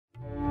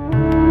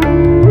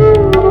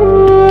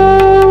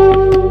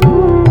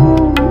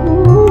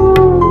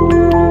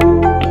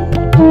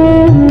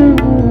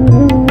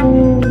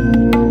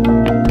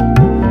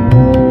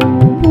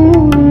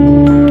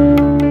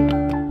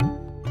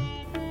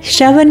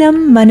Shravanam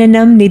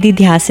Mananam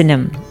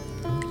Nididhyasanam.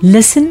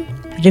 Listen,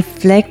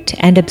 reflect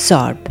and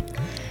absorb.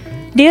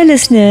 Dear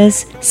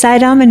listeners, Sai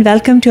Ram and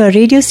welcome to a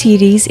radio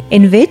series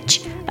in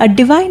which a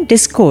divine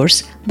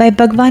discourse by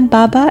Bhagwan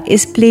Baba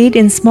is played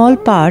in small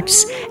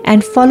parts,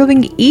 and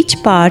following each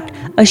part,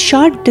 a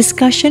short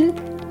discussion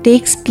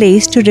takes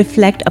place to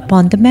reflect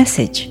upon the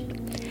message.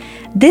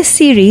 This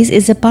series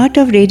is a part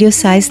of Radio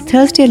Sai's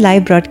Thursday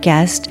live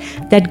broadcast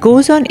that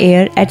goes on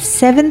air at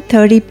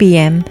 7:30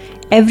 p.m.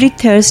 every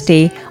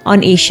Thursday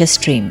on Asia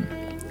Stream.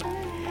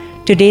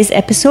 Today's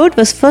episode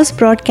was first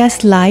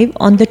broadcast live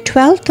on the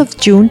 12th of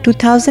June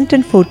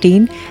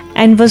 2014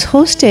 and was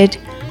hosted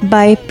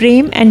by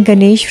Prem and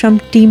Ganesh from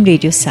Team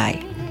Radio Sai.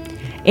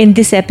 In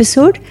this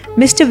episode,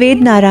 Mr.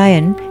 Ved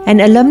Narayan,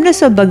 an alumnus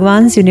of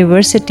Bhagwan's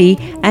University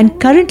and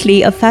currently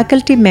a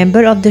faculty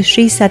member of the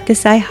Sri Satya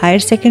Sai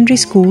Higher Secondary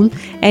School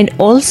and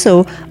also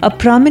a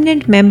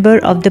prominent member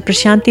of the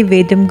Prashanti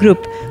Vedam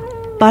group,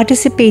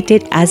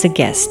 participated as a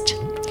guest.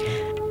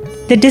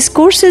 The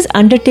discourses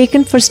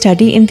undertaken for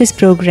study in this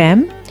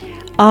program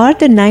are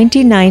the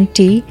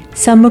 1990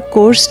 Summer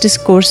Course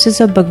Discourses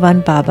of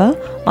Bhagwan Baba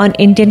on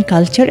Indian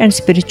Culture and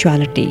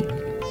Spirituality.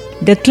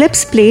 The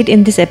clips played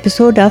in this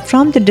episode are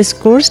from the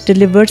discourse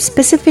delivered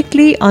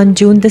specifically on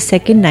June the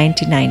 2nd,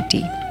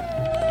 1990.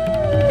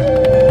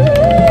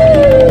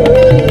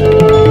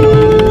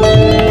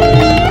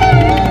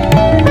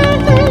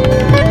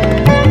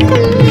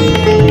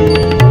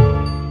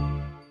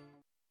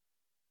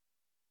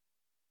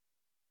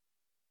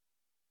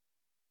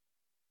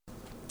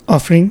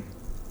 Offering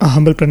a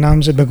humble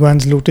pranams at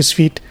Bhagwan's lotus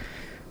feet.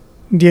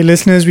 Dear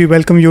listeners, we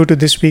welcome you to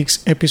this week's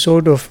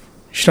episode of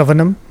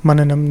Shravanam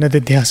Mananam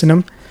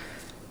Nididhyasanam.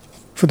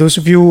 For those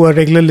of you who are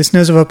regular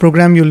listeners of our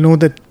program, you'll know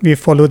that we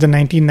follow the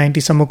 1990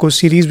 Summer Course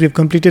series. We've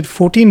completed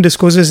 14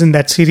 discourses in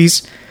that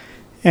series,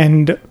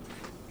 and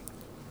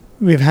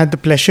we've had the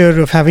pleasure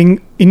of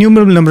having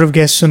innumerable number of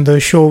guests on the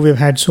show.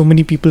 We've had so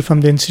many people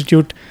from the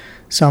Institute,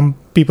 some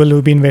people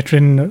who've been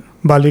veteran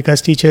Bal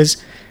Vikas teachers,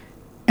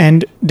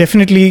 and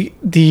definitely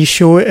the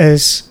show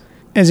has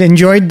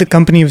enjoyed the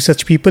company of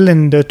such people.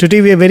 And today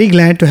we are very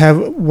glad to have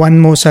one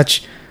more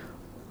such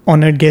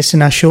honored guest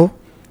in our show.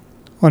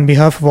 On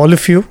behalf of all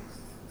of you,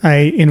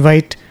 I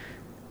invite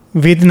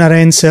Ved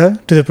Narayan sir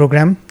to the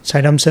program.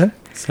 Sai Ram sir.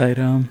 Sai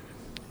Ram.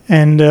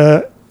 And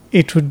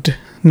it would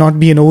not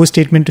be an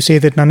overstatement to say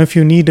that none of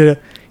you need an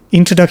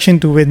introduction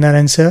to Ved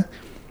Narayan sir.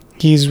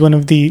 He is one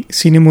of the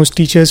senior most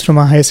teachers from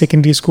our higher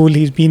secondary school.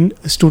 He's been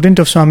a student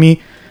of Swami,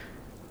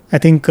 I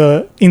think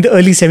in the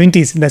early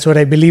 70s. That's what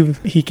I believe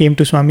he came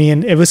to Swami.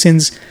 And ever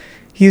since,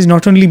 he's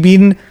not only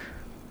been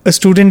a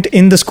student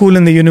in the school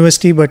and the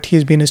university, but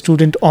he's been a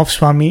student of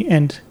Swami,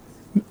 and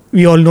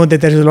we all know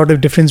that there is a lot of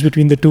difference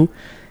between the two,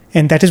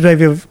 and that is why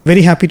we're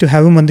very happy to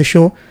have him on the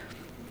show.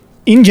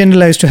 In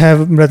general, I used to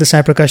have Brother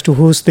Sai Prakash to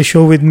host the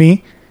show with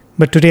me,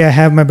 but today I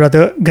have my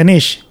brother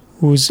Ganesh,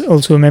 who's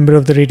also a member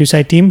of the Radio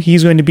Sai team.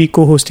 He's going to be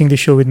co-hosting the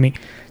show with me.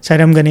 Sai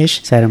Ram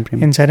Ganesh. Sai Ram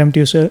Prem. And Sai Ram to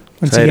you, sir.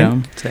 Once Sai again.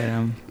 Ram. Sai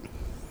Ram.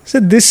 So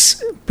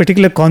this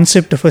particular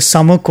concept of a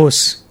summer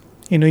course,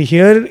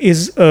 here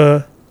is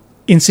a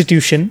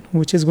institution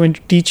which is going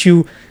to teach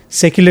you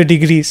secular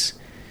degrees.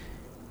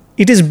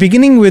 It is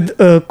beginning with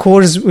a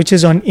course which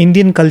is on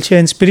Indian culture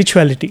and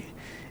spirituality,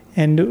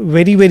 and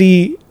very,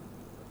 very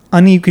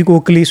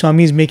unequivocally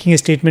Swami is making a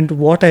statement,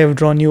 what I have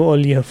drawn you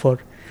all here for.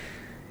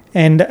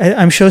 And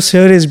I'm sure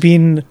sir has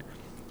been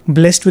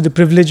blessed with the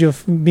privilege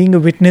of being a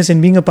witness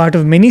and being a part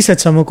of many such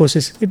summer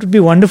courses. It would be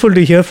wonderful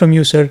to hear from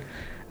you, sir,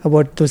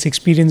 about those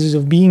experiences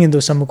of being in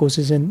those summer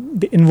courses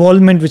and the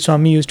involvement which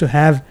Swami used to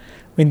have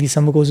when these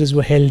summer courses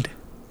were held.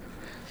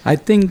 I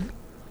think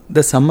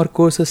the summer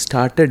courses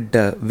started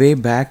way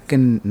back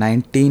in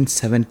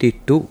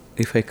 1972,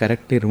 if I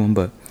correctly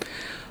remember.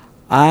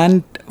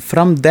 And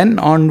from then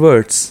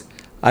onwards,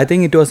 I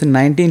think it was in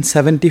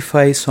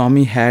 1975,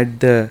 Swami had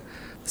the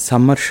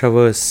summer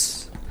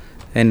showers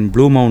in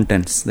Blue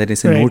Mountains, that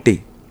is in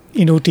Ooty.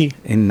 In Ooty.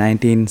 In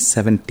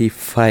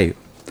 1975.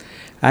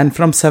 And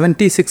from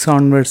 76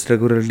 onwards,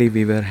 regularly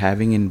we were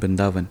having in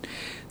Vrindavan.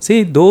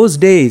 See, those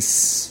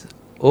days,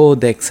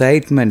 the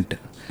excitement.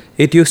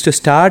 It used to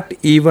start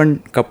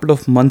even a couple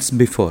of months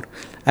before.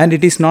 And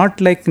it is not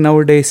like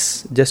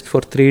nowadays just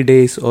for 3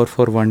 days or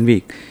for 1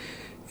 week.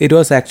 It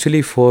was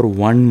actually for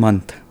 1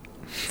 month.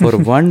 For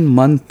 1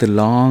 month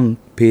long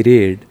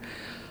period.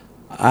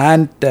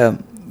 And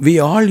we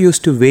all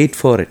used to wait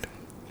for it.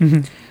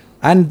 Mm-hmm.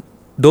 And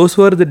those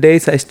were the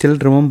days I still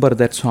remember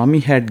that Swami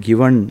had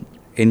given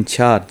in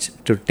charge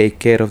to take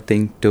care of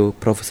things to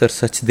Professor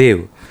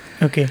Sachdev.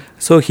 Okay.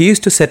 So he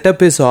used to set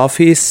up his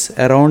office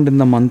around in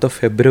the month of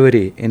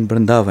February in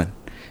Vrindavan,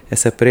 a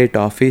separate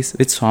office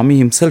which Swami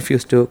himself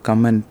used to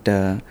come and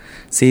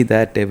see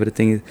that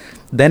everything is.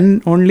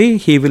 Then only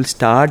he will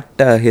start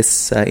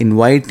his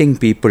inviting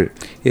people.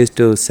 He used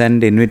to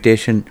send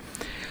invitation.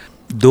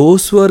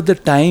 Those were the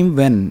time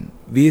when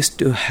we used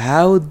to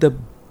have the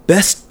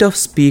best of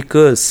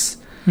speakers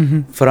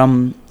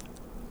from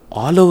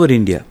all over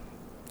India.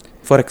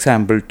 For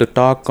example, to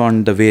talk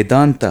on the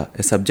Vedanta,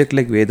 a subject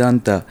like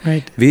Vedanta,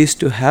 Right. we used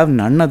to have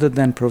none other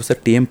than Professor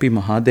T.M.P.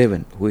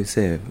 Mahadevan, who is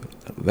a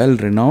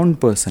well-renowned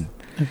person.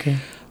 Okay.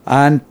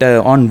 And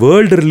on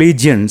world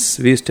religions,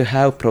 we used to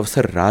have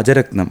Professor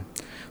Rajaratnam,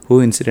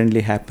 who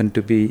incidentally happened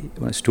to be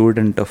a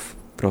student of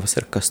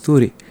Professor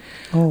Kasturi.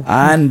 Oh.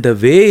 And the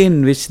way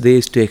in which they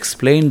used to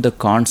explain the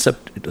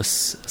concept, it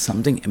was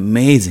something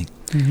amazing.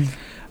 Mhm.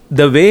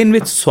 The way in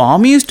which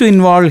Swami used to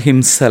involve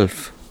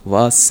himself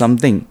was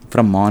something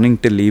from morning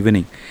till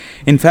evening.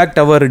 In fact,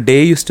 our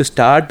day used to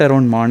start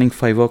around morning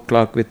 5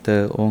 o'clock with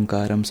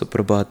Omkaram,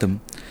 Suprabhatam.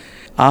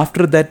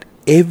 After that,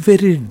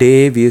 every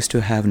day we used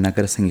to have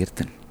Nagara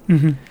Sankirtan.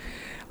 Mhm.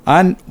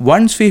 And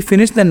once we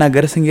finished the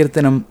Nagara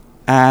Sankirtanam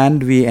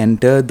and we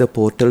entered the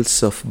portals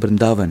of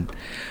Vrindavan,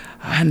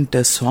 and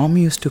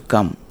Swami used to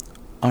come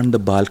on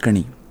the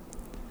balcony.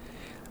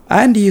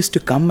 And he used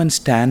to come and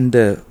stand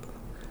there.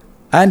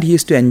 And he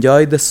used to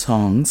enjoy the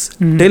songs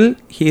till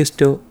he used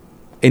to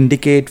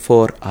indicate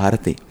for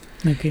Arati.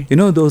 Okay. You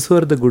know, those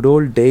were the good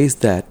old days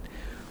that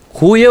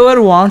whoever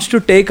wants to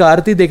take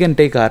Arati, they can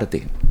take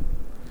Arati.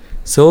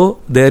 So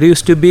there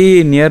used to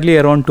be nearly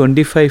around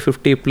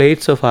 25-50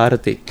 plates of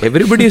Arati.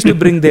 Everybody used to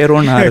bring their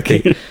own Arati.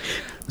 Okay.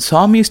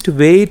 Swami used to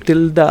wait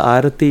till the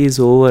Arati is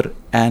over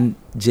and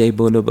Jai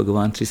Bolo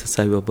Bhagavan Sri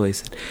Satsai Baba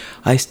said.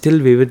 I still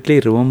vividly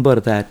remember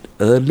that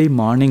early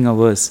morning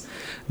hours.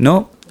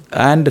 No,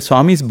 and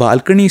Swami's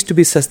balcony used to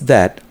be such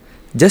that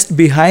just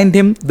behind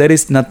him there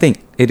is nothing.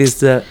 It is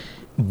the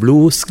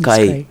blue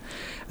sky.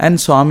 And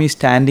Swami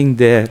standing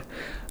there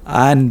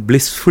and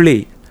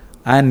blissfully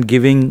and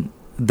giving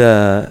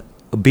the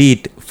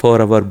beat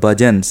for our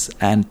bhajans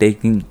and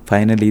taking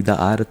finally the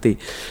arati.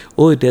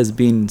 Oh, it has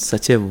been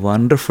such a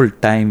wonderful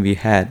time we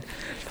had.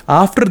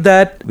 After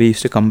that, we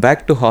used to come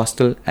back to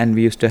hostel and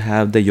we used to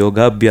have the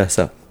yoga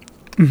abhyasa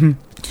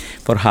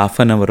for half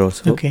an hour or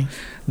so. Okay.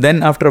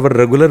 Then after our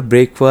regular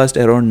breakfast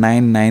around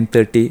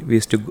 9:30, we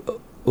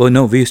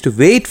used to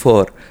wait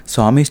for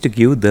Swamis to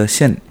give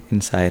darshan in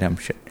Sairam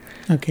Shed.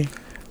 Okay.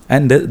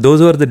 And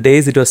those were the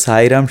days it was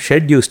Sairam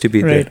Shed used to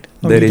be Right. there.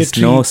 Only There the is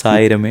no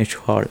Sai Ramesh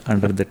hall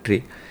under the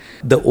tree.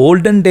 The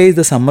olden days,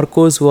 the summer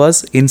course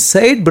was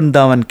inside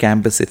Vrindavan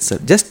campus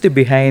itself, just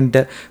behind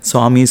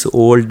Swami's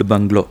old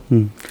bungalow.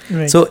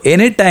 Right. So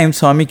anytime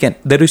Swami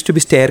there used to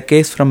be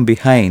staircase from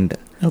behind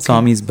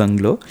Swami's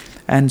bungalow,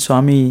 and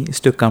Swami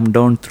used to come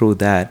down through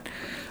that,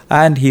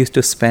 and he used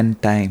to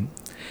spend time.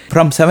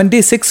 From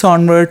 76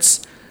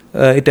 onwards,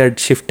 it had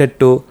shifted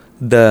to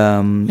the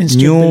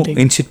new building.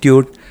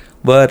 institute,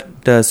 where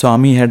the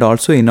Swami had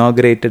also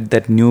inaugurated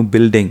that new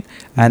building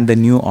and the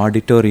new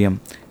auditorium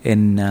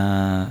in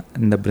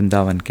the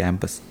Vrindavan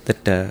campus,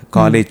 that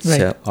college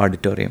right.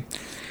 auditorium.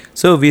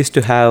 So we used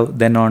to have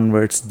then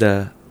onwards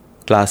the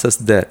classes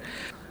there.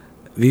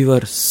 We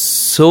were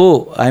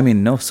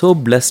so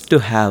blessed to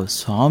have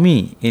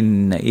Swami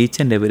in each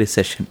and every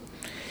session.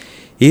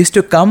 He used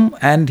to come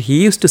and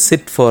he used to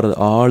sit for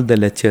all the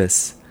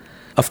lectures.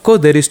 Of course,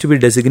 there used to be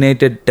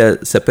designated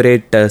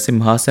separate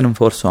Simhasanam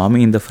for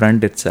Swami in the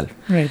front itself.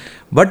 Right.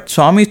 But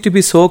Swami used to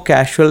be so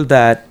casual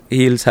that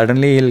he'll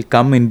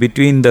come in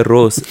between the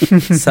rows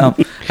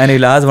and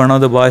he'll ask one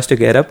of the boys to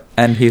get up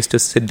and he used to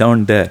sit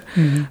down there.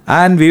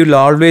 And we will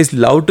always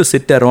love to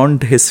sit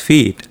around his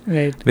feet.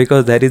 Right.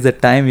 Because that is the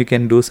time you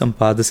can do some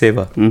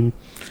Padaseva.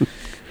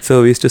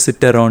 So we used to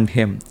sit around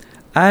him.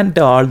 And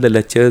all the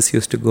lectures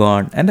used to go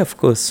on. And of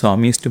course,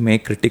 Swami used to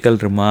make critical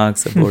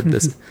remarks about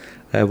this,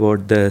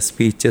 about the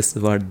speeches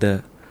what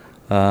the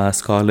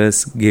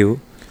scholars give.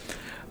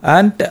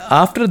 And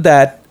after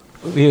that,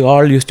 we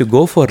all used to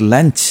go for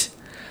lunch.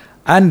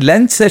 And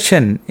lunch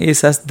session is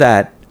such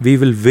that we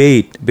will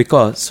wait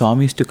because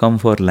Swami used to come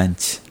for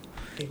lunch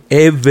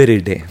every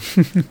day.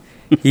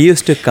 He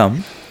used to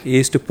come, he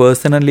used to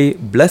personally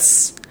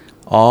bless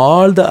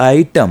all the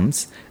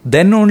items.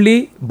 Then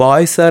only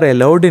boys are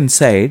allowed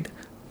inside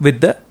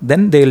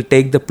then they will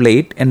take the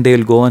plate and they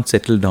will go and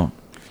settle down.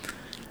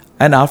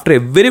 And after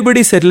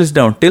everybody settles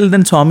down, till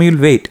then Swami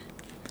will wait.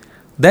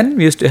 Then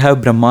we used to have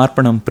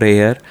Brahmarpanam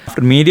prayer.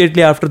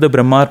 Immediately after the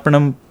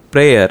Brahmarpanam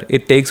prayer,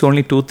 it takes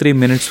only 2-3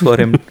 minutes for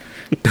him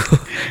to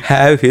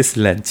have his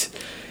lunch.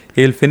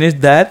 He'll finish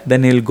that,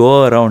 then he'll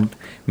go around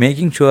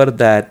making sure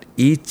that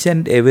each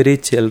and every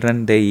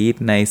children, they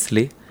eat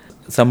nicely.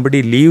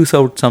 Somebody leaves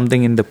out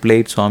something in the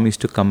plate, Swami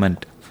used to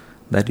comment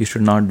that you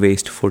should not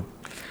waste food.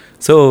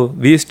 So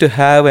we used to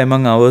have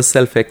among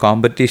ourselves a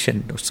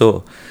competition,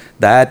 so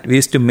that we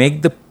used to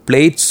make the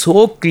plate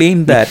so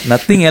clean that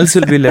nothing else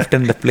will be left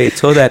in the plate,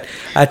 so that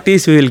at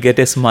least we will get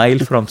a smile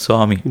from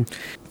Swami.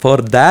 For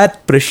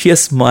that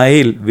precious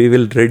smile, we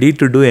will ready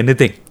to do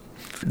anything.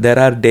 There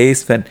are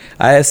days when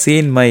I have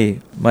seen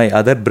my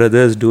other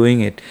brothers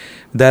doing it.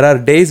 There are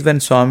days when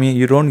Swami,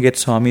 you don't get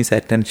Swami's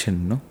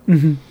attention, no?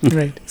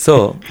 Right.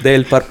 So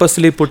they'll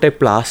purposely put a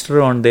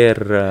plaster on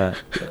their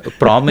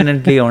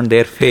prominently on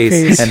their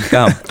face and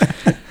come.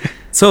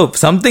 So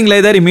something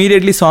like that,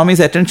 immediately Swami's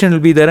attention will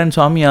be there, and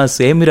Swami asks,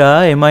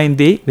 "Emira, Ema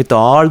Indi?" With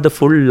all the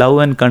full love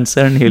and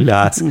concern, he'll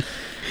ask.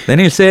 Then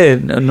he'll say,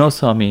 no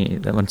Swami,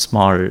 that one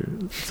small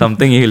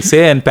something he'll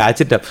say and patch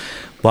it up.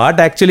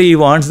 But actually he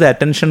wants the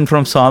attention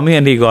from Swami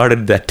and he got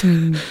it that.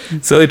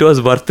 So it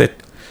was worth it.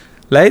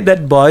 Like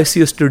that, boys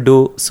used to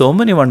do so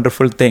many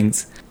wonderful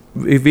things.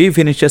 We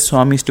finished as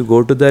Swamis to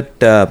go to that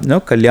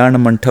Kalyana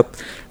Mandap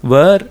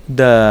where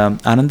the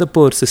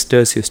Anandapur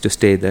sisters used to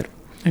stay there.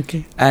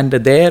 Okay. And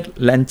their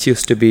lunch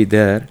used to be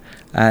there,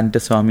 and the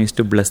Swami used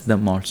to bless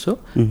them also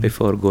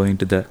before going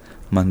to the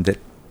mandir.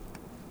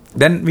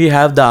 Then we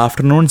have the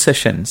afternoon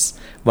sessions,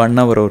 1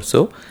 hour or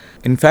so.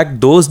 In fact,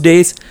 those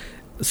days,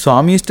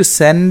 Swami used to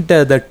send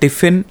the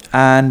tiffin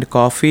and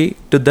coffee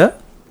to the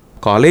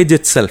college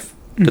itself,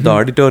 to the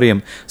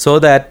auditorium, so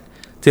that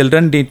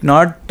children did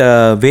not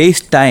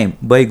waste time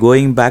by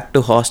going back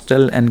to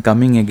hostel and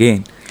coming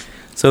again.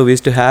 So we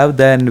used to have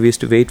that, and we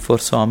used to wait for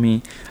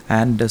Swami,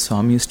 and the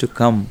Swami used to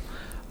come.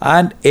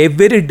 And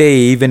every day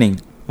evening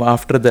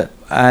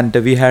and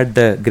we had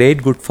the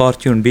great good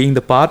fortune being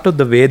the part of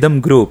the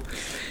Vedam group.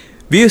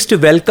 We used to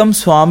welcome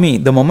Swami.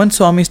 The moment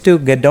Swami used to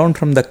get down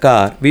from the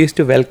car, we used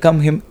to welcome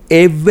him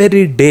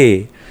every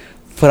day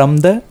from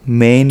the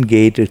main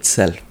gate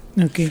itself.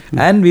 Okay.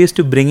 And we used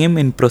to bring him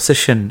in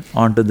procession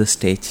onto the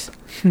stage.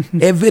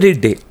 Every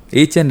day,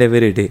 each and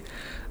every day.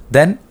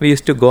 Then we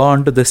used to go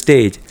onto the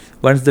stage.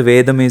 Once the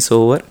Vedam is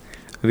over,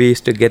 we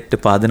used to get the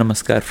Pada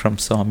Namaskar from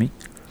Swami.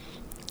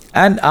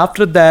 And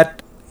after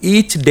that,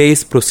 each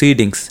day's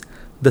proceedings,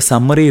 the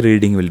summary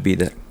reading will be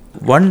there.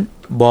 One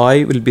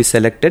boy will be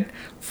selected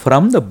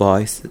from the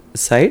boys'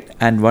 side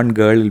and one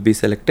girl will be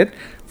selected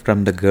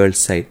from the girls'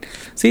 side.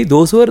 See,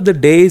 those were the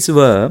days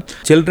where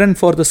children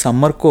for the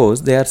summer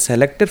course, they are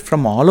selected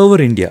from all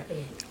over India,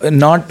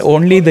 not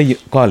only the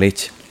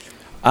college.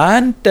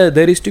 And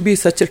there used to be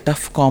such a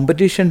tough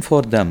competition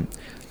for them.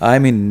 I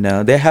mean,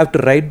 they have to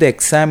write the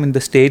exam in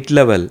the state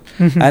level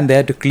and they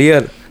have to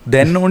clear.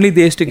 Then only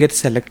they used to get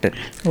selected.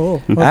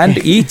 Oh, okay. And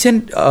each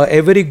and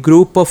every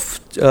group of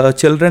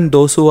children,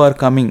 those who are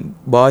coming,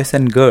 boys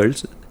and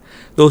girls,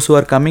 those who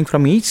are coming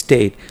from each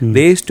state,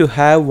 they used to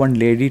have one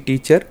lady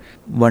teacher,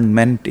 one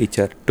men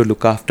teacher to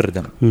look after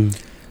them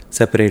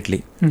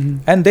separately.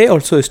 And they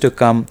also used to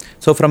come.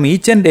 So from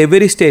each and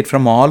every state,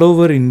 from all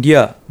over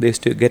India, they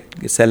used to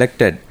get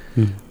selected.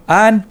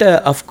 And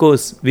of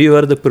course, we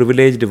were the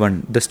privileged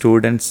one, the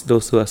students,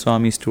 those who are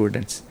Swami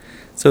students.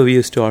 So we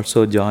used to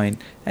also join.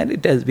 And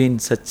it has been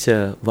such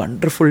a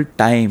wonderful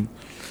time.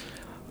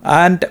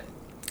 And,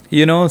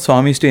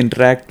 Swami used to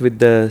interact with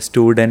the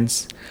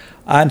students.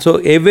 And so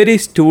every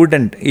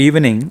student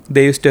evening,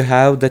 they used to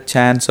have the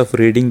chance of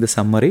reading the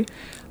summary.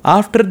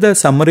 After the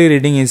summary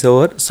reading is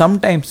over,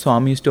 sometimes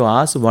Swami used to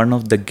ask one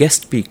of the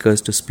guest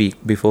speakers to speak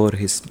before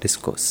his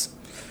discourse.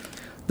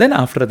 Then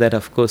after that,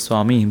 of course,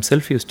 Swami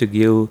himself used to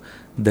give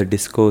the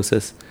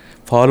discourses,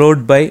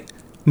 followed by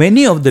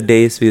many of the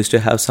days we used to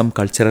have some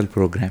cultural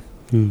program.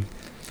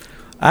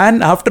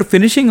 And after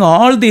finishing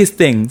all these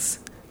things,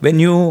 when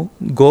you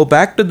go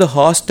back to the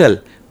hostel,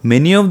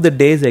 many of the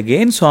days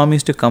again Swami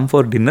used to come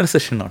for dinner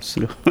session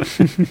also.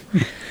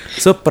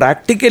 So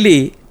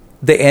practically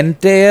the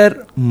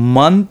entire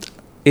month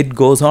it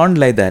goes on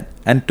like that.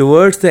 And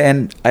towards the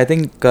end, I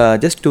think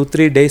just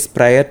 2-3 days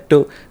prior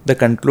to the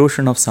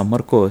conclusion of summer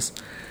course,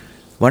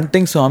 one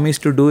thing Swami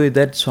used to do is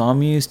that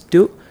Swami used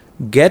to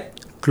get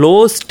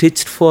clothes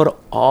stitched for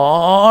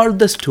all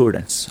the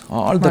students,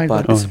 all the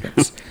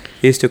participants.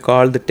 He used to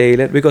call the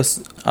tailor,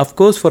 because of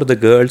course for the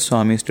girls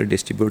Swami used to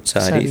distribute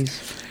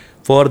saris.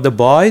 For the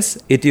boys,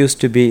 it used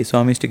to be,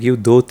 Swami used to give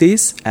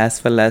dhotis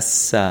as well as,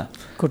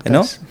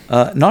 kurtas.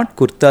 Not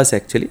kurtas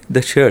actually,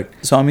 the shirt.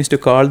 Swami used to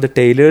call the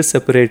tailors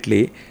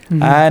separately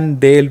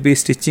and they'll be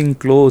stitching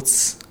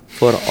clothes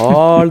for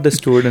all the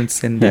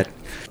students in that.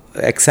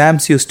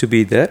 Exams used to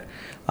be there.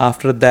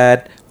 After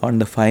that, on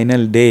the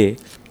final day,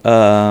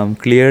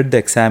 cleared the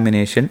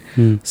examination,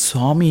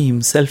 Swami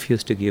himself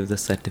used to give the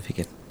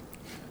certificate.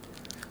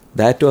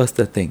 That was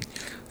the thing.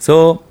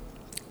 So,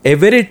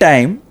 every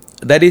time,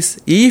 that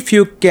is, if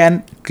you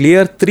can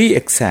clear 3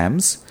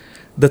 exams,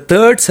 the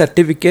 3rd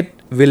certificate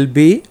will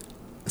be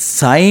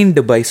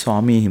signed by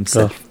Swami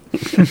himself.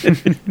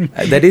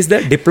 That is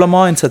the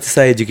diploma in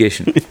Satyasai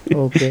education.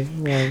 Okay,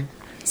 wow.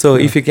 So,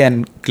 if you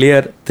can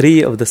clear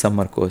 3 of the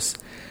summer course.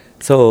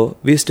 So,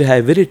 we used to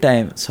have every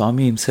time,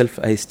 Swami himself,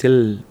 I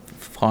still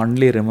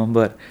fondly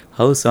remember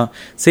how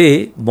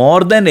say,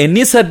 more than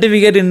any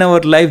certificate in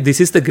our life,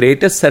 this is the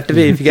greatest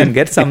certificate. If you can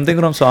get something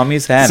from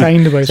Swami's hand,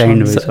 signed by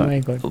Swami. Oh my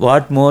God.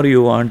 What more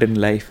you want in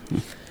life?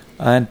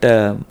 And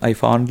I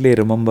fondly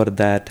remember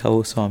that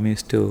how Swami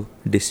used to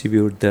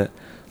distribute the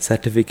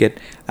certificate.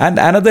 And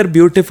another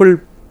beautiful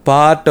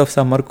part of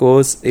summer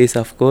course is,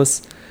 of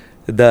course,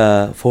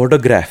 the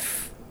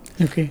photograph.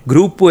 Okay.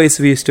 Group wise,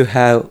 we used to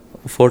have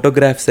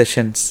photograph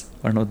sessions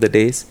one of the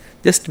days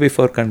just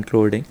before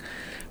concluding.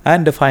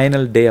 And the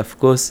final day, of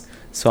course,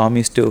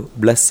 Swami used to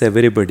bless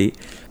everybody.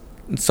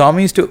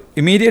 Swami used to,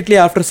 immediately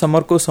after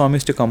summer course, Swami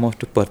used to come out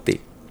to Parthi.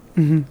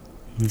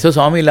 So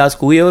Swami will ask,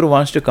 whoever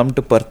wants to come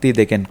to Parthi,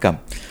 they can come.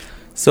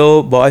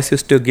 So boys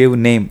used to give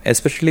name,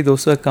 especially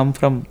those who have come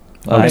from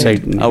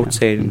outside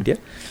India.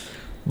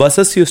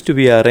 buses used to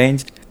be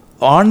arranged.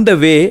 On the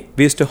way,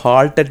 we used to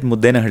halt at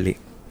Muddenahalli.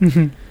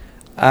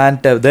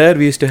 And there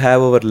we used to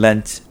have our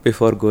lunch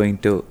before going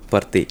to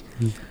Parthi.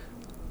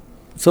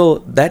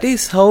 So that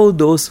is how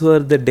those were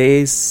the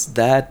days,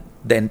 that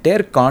the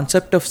entire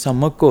concept of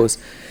summer course,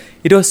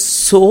 it was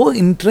so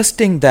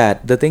interesting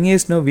that the thing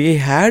is, we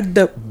had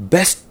the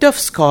best of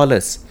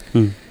scholars.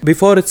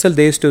 Before itself,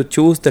 they used to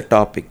choose the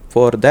topic.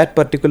 For that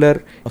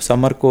particular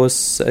summer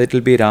course, it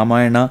will be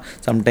Ramayana.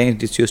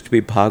 Sometimes it used to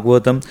be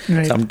Bhagavatam.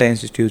 Right.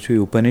 Sometimes it used to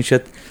be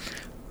Upanishad.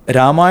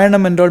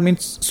 Ramayanam and all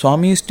means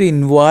Swami used to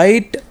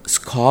invite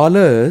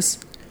scholars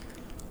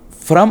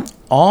from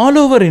all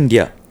over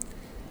India.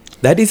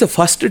 That is the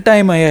first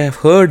time I have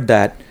heard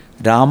that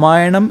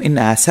Ramayanam in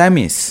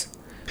Assamese.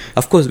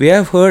 Of course, we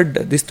have heard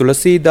this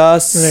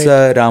Tulasidas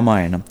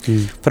Ramayanam.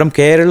 From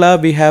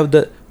Kerala, we have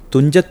the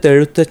Tunjat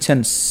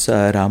Eluthachan's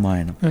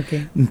Ramayanam.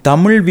 Okay. In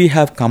Tamil, we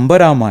have Kamba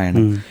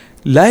Ramayanam.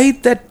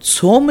 Like that,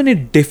 so many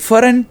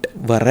different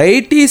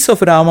varieties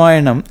of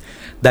Ramayanam.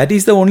 That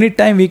is the only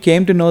time we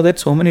came to know that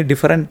so many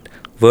different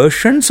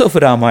versions of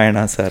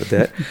Ramayanas are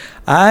there.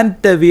 And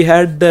we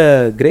had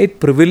the great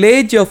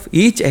privilege of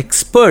each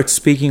expert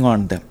speaking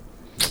on them.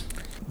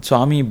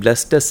 Swami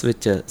blessed us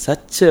with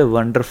such a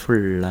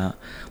wonderful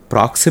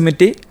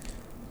proximity,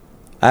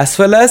 as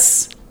well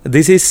as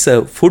this is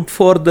food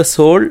for the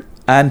soul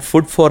and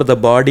food for the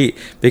body,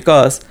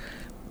 because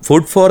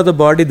food for the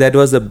body, that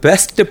was the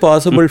best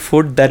possible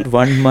food that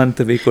 1 month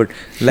we could.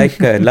 Like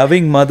a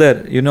loving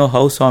mother, you know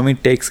how Swami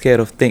takes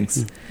care of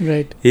things.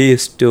 Right. He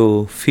used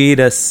to feed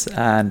us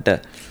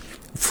and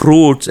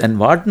fruits and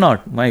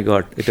whatnot. My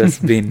God, it has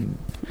been.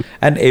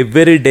 And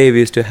every day we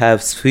used to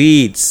have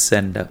sweets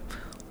and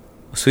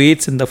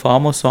sweets in the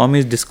form of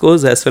Swami's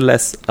discourse, as well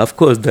as, of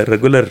course, the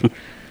regular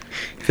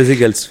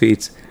physical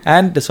sweets.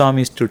 And the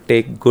Swami used to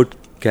take good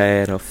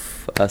care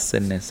of us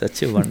in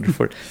such a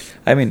wonderful,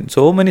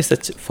 so many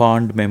such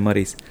fond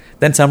memories.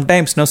 Then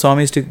sometimes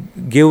Swami used to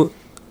give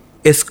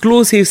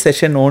exclusive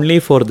session only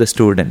for the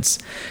students,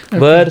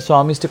 where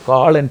Swami used to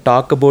call and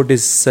talk about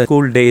his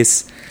school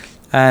days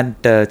and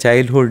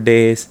childhood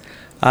days.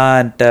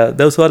 And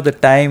those were the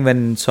time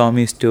when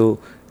Swami used to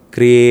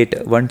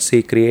create, once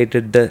he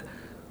created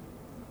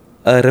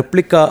a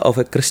replica of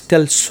a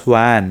crystal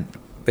swan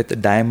with a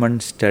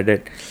diamond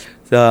studded.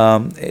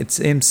 It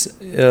seems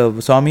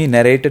Swami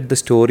narrated the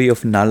story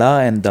of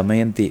Nala and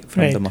Damayanti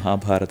from the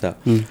Mahabharata.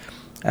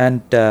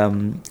 And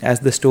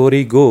as the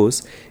story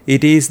goes,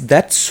 it is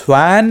that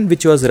swan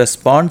which was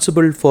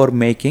responsible for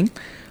making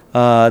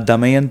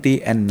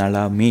Damayanti and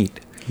Nala meet.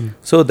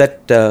 So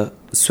that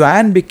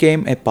swan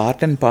became a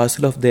part and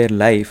parcel of their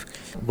life.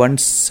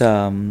 Once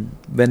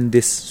when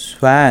this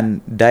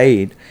swan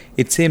died,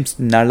 it seems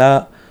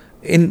Nala,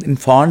 in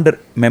fond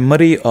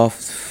memory of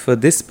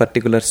this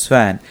particular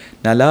swan,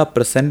 Nala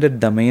presented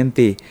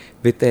Damayanti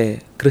with a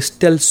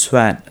crystal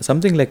swan,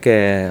 something like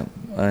a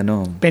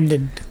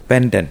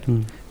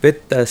pendant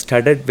with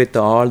studded with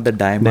all the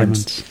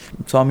diamonds.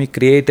 Swami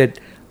created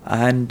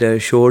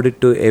and showed it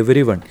to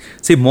everyone.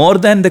 See, more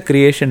than the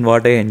creation,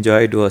 what I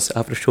enjoyed was,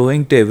 after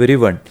showing to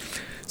everyone,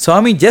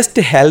 Swami just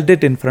held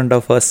it in front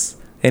of us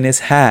in his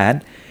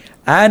hand,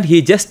 and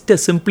he just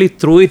simply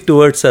threw it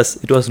towards us.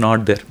 It was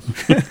not there.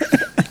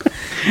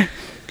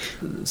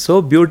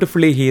 So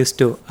beautifully he used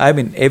to,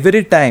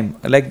 every time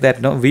like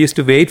that, we used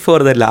to wait for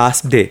the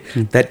last day.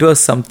 That was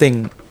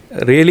something,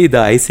 really the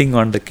icing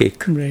on the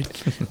cake. Right.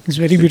 It's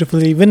very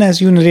beautiful. Even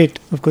as you narrate,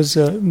 of course,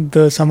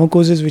 the summer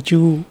courses which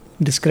you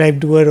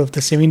described were of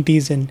the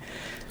 70s, and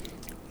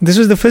this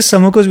was the first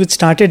summer course which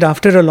started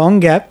after a long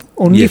gap,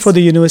 only for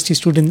the university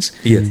students.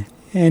 Yes.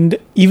 And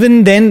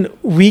even then,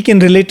 we can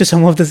relate to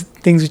some of the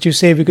things which you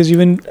say, because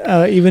even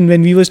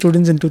when we were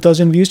students in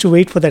 2000, we used to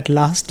wait for that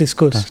last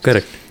discourse.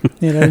 Correct.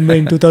 I remember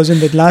in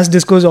 2000, that last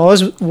discourse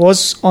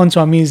was on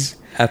Swami's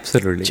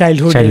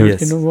childhood.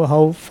 Yes.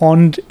 How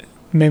fond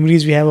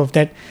memories we have of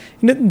that.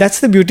 That's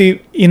the beauty.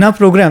 In our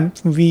program,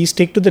 we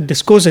stick to the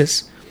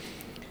discourses.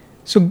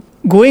 So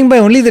going by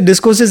only the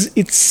discourses,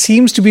 it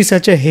seems to be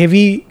such a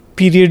heavy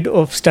period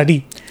of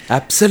study.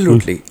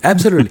 Absolutely.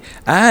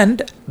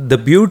 And the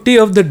beauty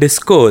of the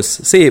discourse,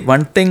 see,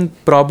 one thing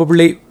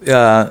probably,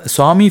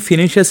 Swami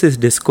finishes his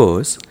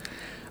discourse,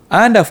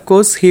 and of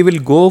course he will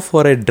go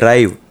for a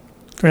drive.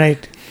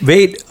 Right.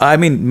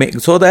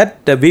 So that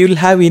we will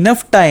have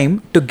enough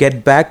time to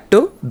get back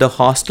to the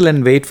hostel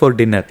and wait for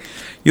dinner.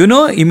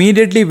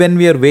 Immediately when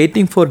we are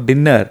waiting for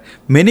dinner,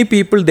 many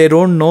people, they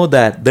don't know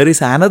that there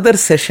is another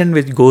session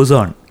which goes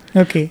on.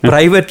 Okay.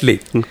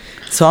 Privately.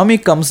 Swami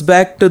comes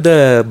back to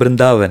the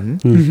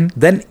Vrindavan.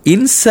 Then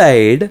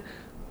inside,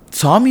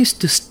 Swami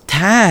used to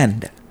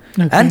stand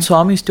and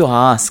Swami used to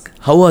ask,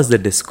 how was the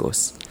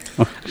discourse?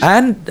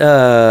 And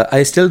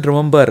I still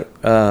remember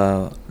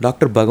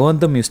Dr.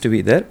 Bhagavantam used to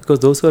be there, because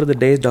those were the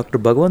days Dr.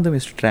 Bhagavantam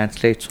used to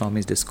translate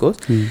Swami's discourse.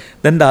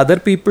 Then the other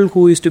people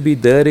who used to be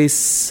there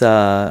is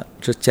Chella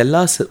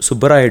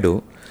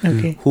Subbarayadu,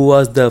 who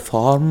was the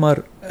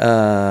former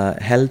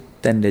health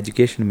and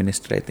education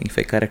minister, I think, if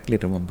I correctly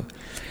remember.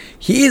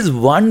 he is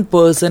one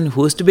person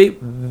who used to be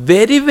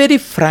very, very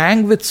frank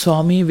with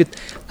Swami,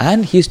 and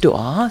he used to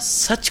ask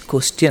such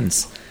questions.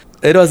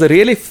 It was a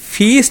really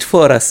feast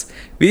for us.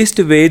 We used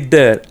to wait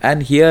there and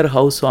hear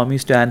how Swami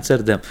used to answer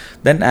them.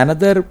 Then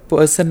another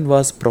person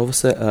was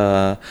Professor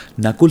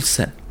Nakul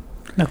Sen.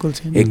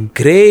 A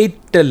great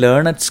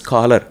learned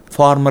scholar,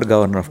 former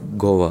governor of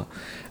Goa.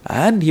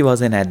 And he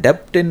was an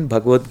adept in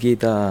Bhagavad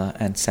Gita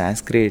and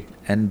Sanskrit,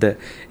 and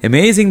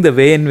amazing the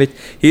way in which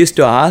he used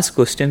to ask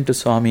questions to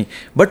Swami.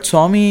 But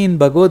Swami, in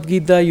Bhagavad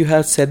Gita you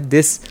have said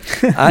this,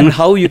 and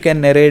how you can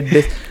narrate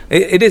this.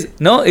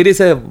 It is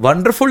a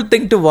wonderful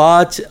thing to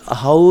watch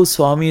how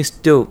Swami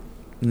used to,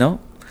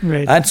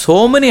 Right. And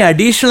so many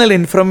additional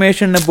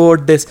information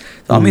about this.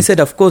 Swami said,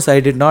 of course, I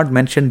did not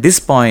mention this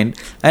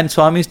point. And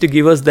Swami used to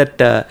give us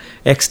that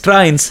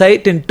extra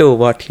insight into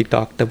what he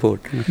talked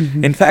about.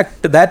 Mm-hmm. In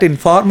fact, that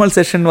informal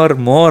session were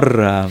more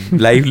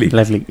lively.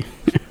 Lovely.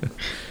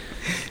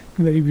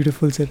 Very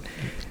beautiful, sir.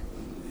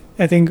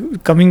 I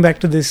think coming back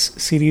to this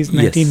series,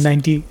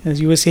 1990, yes.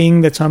 As you were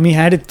saying that Swami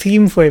had a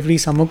theme for every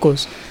summer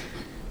course.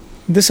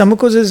 The summer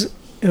course is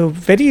a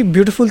very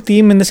beautiful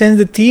theme in the sense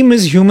the theme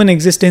is human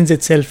existence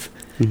itself.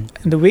 And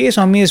the way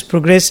Swami has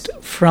progressed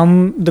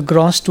from the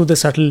gross to the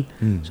subtle,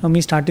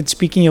 Swami started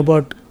speaking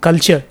about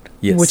culture,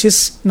 which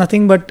is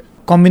nothing but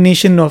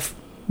combination of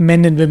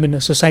men and women,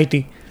 a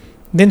society.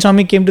 Then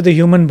Swami came to the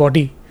human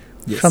body.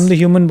 Yes. From the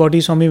human body,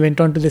 Swami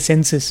went on to the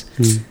senses.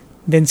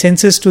 Then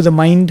senses to the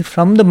mind,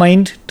 from the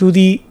mind to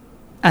the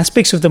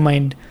aspects of the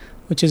mind,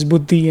 which is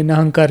buddhi and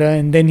ahankara.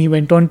 And then he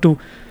went on to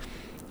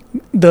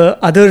the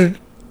other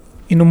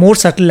more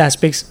subtle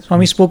aspects.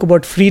 Swami spoke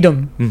about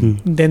freedom.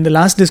 Then the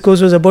last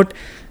discourse was about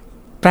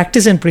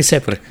practice and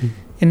precept.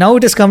 And now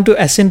it has come to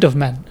ascent of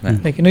man.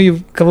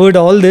 You've covered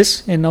all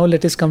this, and now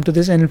let us come to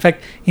this. And in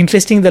fact,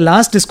 interesting, the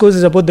last discourse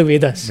is about the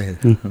Vedas.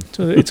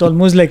 So it's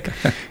almost like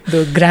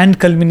the grand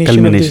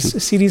culmination of this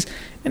series.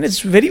 And it's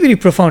very, very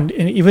profound.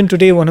 And even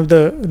today, one of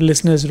the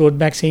listeners wrote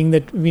back saying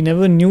that we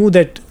never knew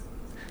that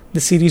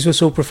the series was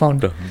so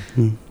profound.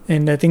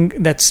 And I think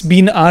that's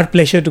been our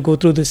pleasure to go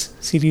through this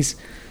series.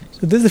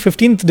 So this is the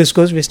 15th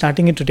discourse. We're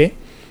starting it today.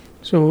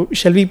 So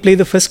shall we play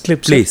the first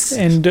clip? Please.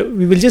 And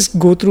we will just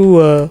go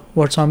through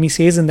what Swami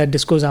says in that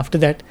discourse after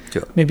that.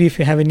 Sure. Maybe if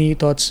you have any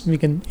thoughts, we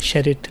can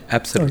share it.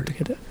 Absolutely. All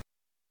together.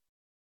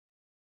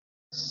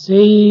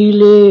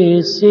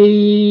 Seile,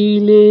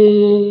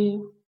 seile,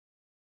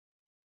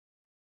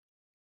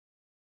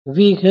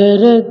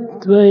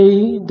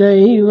 viharadvai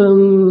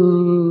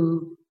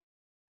daivam.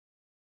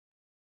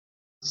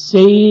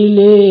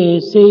 Seile,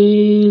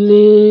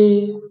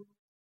 seile,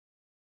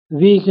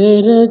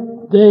 viharadvai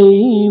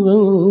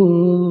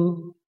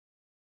daivam.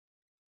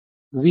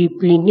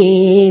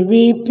 Vipine,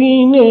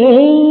 vipine,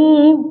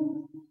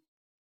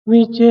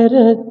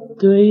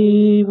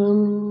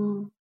 vicharadvaivam.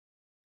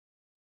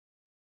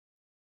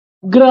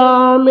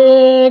 Grame,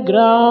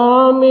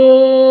 grame,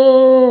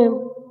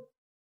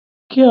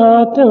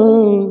 kyatam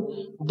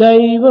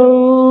daivam.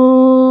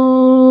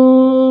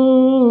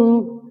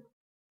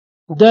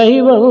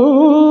 Daivam.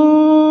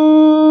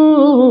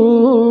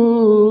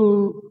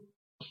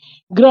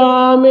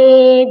 Grame,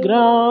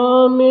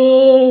 grame,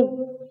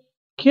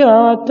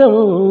 kyatam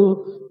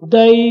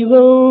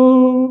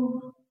daivam.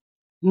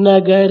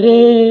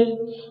 Nagare,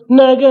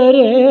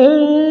 nagare,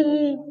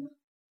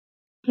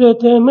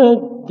 prathama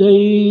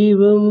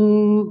daivam.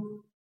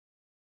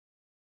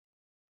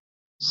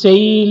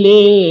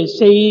 Seile,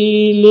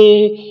 seile,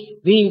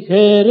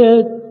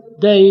 viharat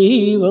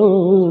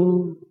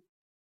daivam.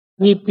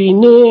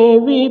 Vipine,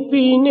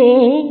 vipine,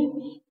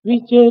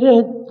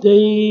 vicharat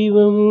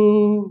daivam.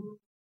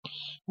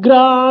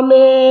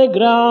 Grame,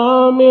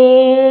 grame,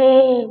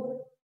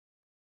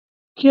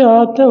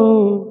 kyatam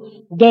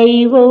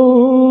daivam.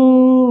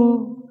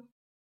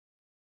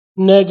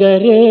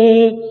 Nagare,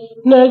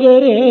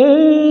 nagare,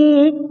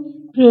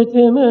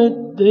 prathama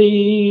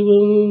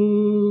daivam.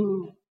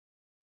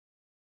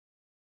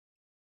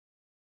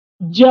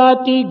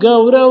 Jati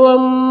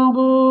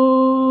gauravambu,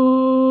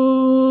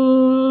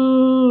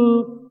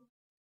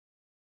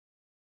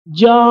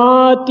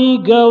 jati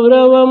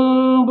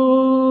gauravambu,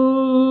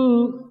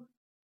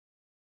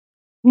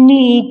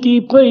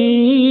 నీతిపై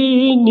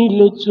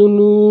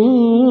నిలుచును.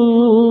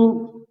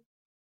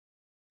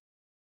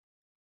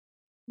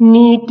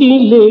 నీతి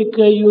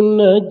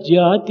లేకయున్న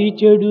జాతి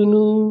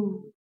చెడును.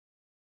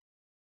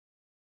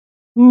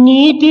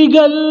 నీతి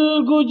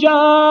గల్గు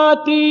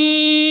జాతి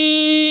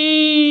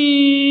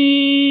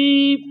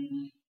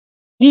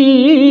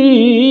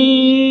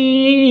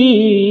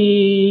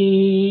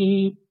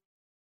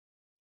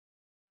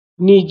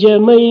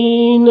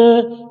నిజమైన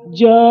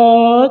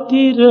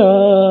జాతిరా.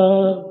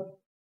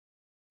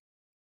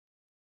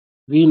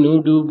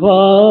 వినుడు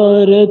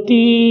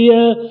భారతీయ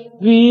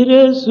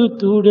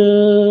వీరసుతుడా.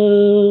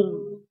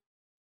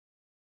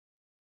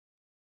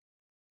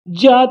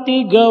 జాతి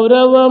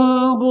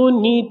గౌరవంబు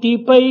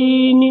నీతిపై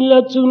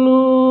నిలచును.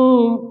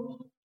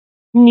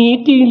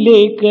 నీతి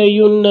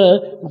లేకయున్న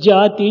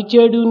జాతి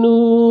చెడును.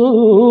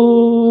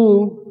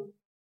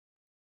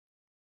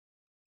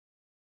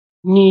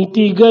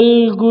 నీతి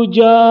గల్గు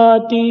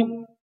జాతి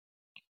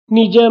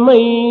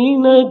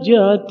నిజమైన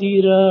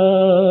జాతిరా,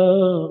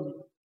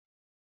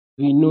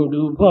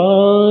 వినుడు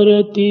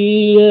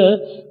భారతీయ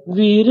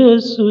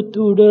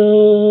వీరసుతుడా.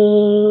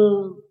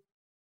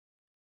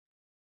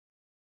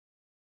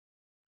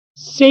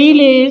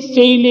 శైలే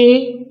శైలే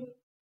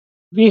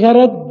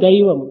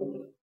విహరదైవం.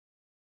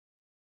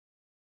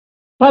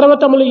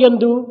 పర్వతముల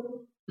యందు,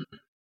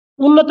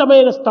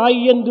 ఉన్నతమైన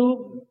స్థాయి యందు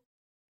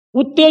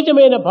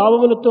ఉత్తేజమైన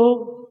భావములతో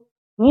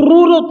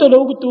ఉర్రూరతో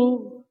నవ్వుతూ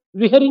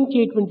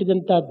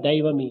విహరించేటువంటిదంతా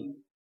దైవమే.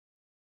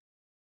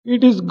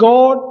 It is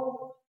God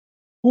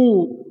who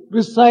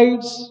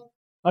resides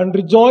and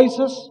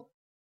rejoices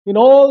in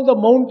all the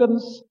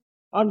mountains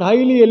and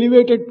highly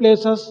elevated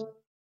places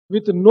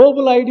with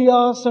noble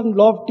ideas and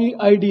lofty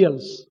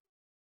ideals.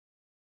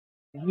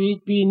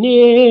 విపినే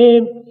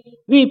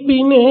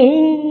విపినే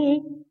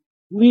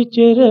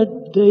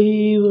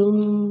విచరదైవం.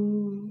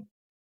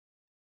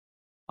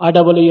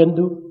 అడవుల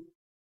యందు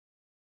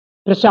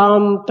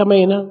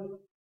ప్రశాంతమైన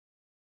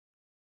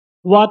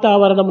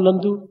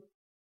వాతావరణములందు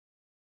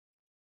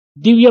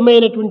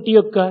దివ్యమైనటువంటి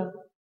యొక్క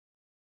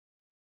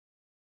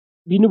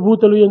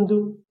వినుభూతులు యందు,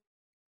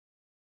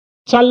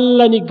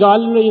 చల్లని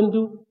గాలుల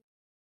యందు,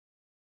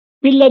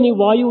 పిల్లని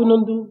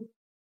వాయువునందు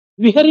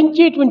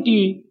విహరించేటువంటి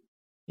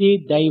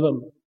దైవం.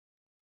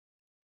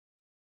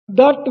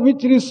 That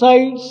which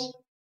resides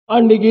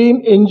and again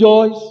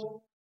enjoys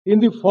in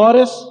the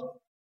forest,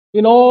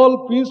 in all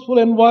peaceful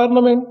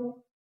environment,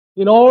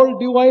 in all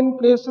divine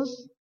places,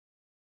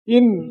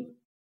 in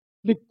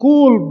the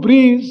cool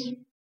breeze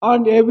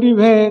and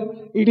everywhere,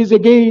 it is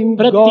again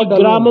ప్రతి God alone.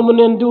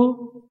 గ్రామమునందు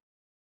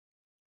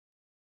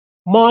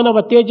మానవ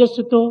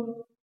తేజస్సుతో,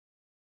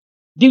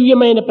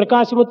 దివ్యమైన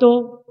ప్రకాశముతో,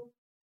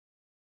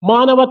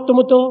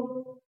 మానవత్వముతో,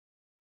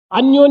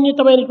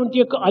 అన్యోన్యతమైనటువంటి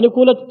యొక్క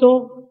అనుకూలతతో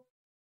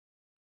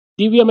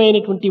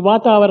దివ్యమైనటువంటి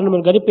వాతావరణము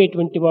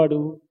గడిపేటువంటి వాడు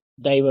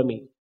దైవమే.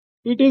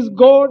 It is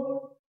God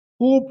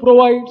who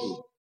provides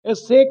a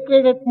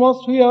sacred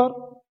atmosphere,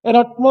 an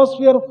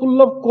atmosphere full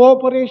of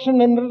cooperation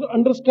and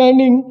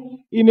understanding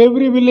in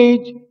every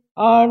village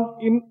and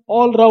in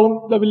all round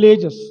the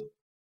villages.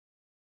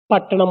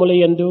 పట్టణముల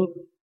యందు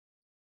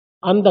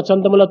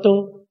అందచందములతో,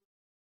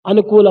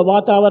 అనుకూల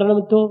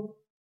వాతావరణంతో,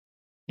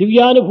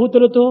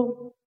 దివ్యానుభూతులతో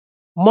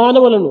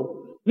మానవులను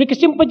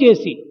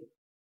వికసింపజేసి,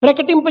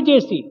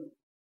 ప్రకటింపజేసి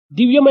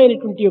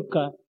దివ్యమైనటువంటి యొక్క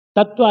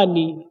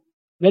తత్వాన్ని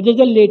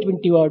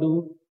వెదజల్లేటువంటి వాడు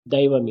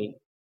దైవమే.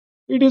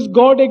 It is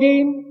God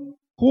again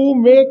who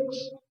makes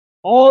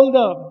all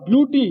the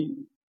beauty,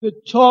 the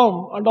charm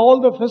and all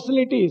the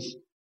facilities,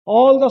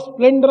 all the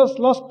splendorous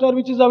luster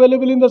which is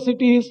available in the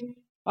cities,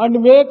 and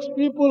makes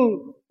people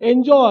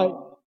enjoy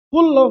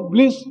full of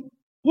bliss,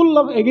 full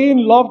of again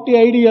lofty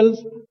ideals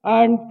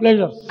and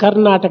pleasures.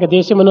 Karnataka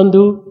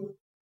దేశమునందు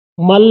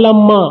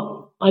Mallamma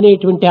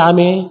అనేటువంటి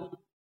ఆమె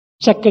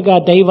చక్కగా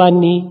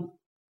దైవాన్ని,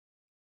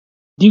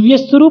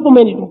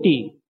 దివ్యస్వరూపమైనటువంటి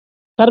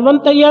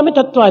సర్వంతర్యామి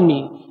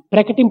తత్వాన్ని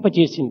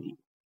ప్రకటింపచేసింది.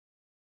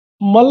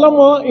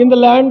 Mallama in the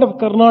land of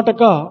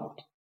Karnataka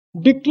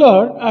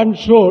declared and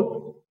showed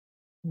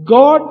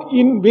God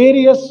in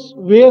various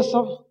ways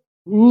of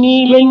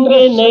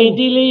నీలింగే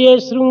నైదిలియ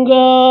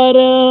శృంగార,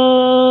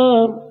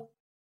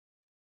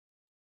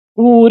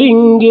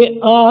 ಊರಿಂಗೆ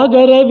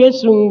ಆಗರವೆ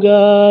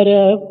ಶೃಂಗಾರ,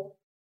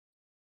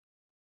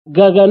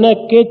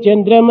 ಗಗನಕ್ಕೆ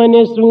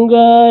ಚಂದ್ರಮನೆ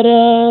ಶೃಂಗಾರ,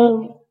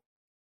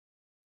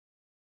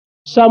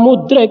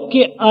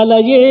 ಸಮುದ್ರಕ್ಕೆ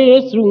ಅಲೆಯೇ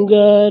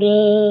ಶೃಂಗಾರ.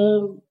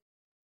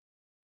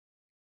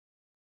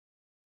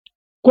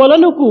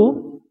 కొలనుకు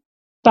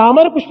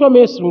తామర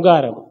పుష్పమే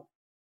శృంగారం.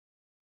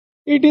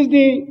 It is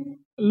the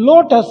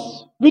lotus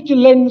which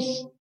lends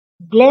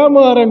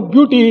glamour and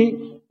beauty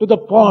to the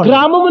pond.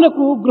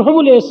 గ్రామమునకు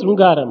గృహములే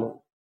శృంగారము.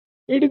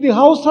 It is the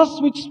houses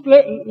which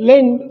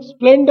lend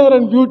splendor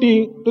and beauty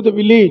to the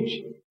village.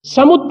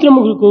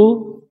 సముద్రముకు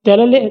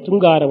తెరలే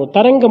శృంగారము,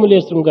 తరంగములే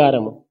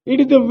శృంగారము. It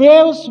is the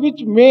waves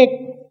which make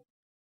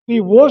the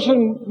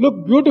ocean look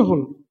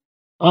beautiful.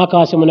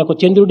 ఆకాశమునకు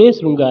చంద్రుడే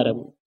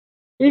శృంగారము.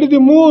 It is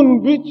the moon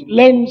which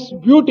lends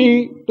beauty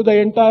to the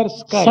entire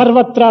sky.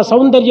 సర్వత్రా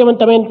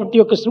సౌందర్యవంతమైనటువంటి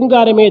యొక్క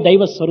శృంగారమే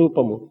దైవ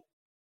స్వరూపము.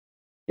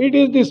 It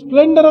is the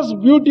splendorous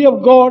beauty of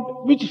God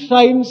which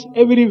shines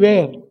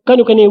everywhere.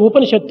 కనుకనే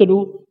ఉపనిషత్తులు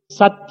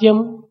సత్యం,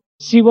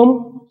 శివం,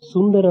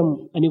 సుందరం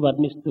అని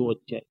వర్ణిస్తూ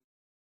వచ్చాయి.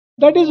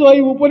 That is why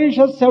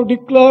Upanishads have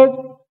declared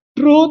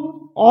truth,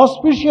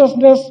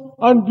 auspiciousness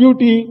and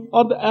beauty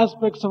are the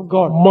aspects of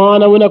God.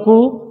 మానవునకు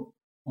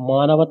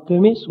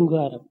మానవత్వమే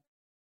శృంగారం.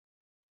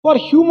 For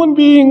human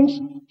beings,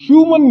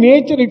 human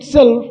nature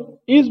itself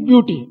is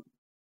beauty.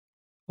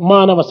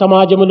 మానవ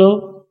సమాజములో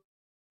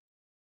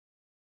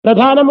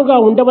ప్రధానముగా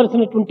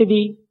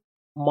ఉండవలసినటువంటిది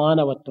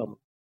మానవత్వం.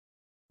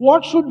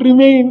 What should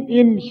remain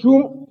in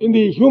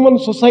the human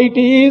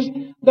society is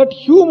that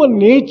human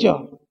nature.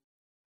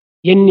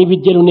 ఎన్ని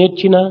విద్యలు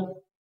నేర్చినా,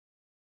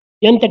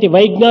 ఎంతటి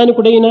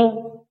వైజ్ఞానికుడైనా,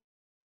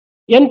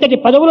 ఎంతటి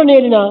పదవులు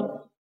నేరినా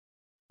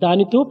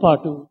దానితో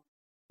పాటు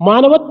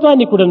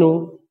మానవత్వాన్ని కూడాను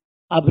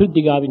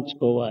అభివృద్ధి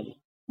గావించుకోవాలి.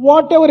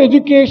 Whatever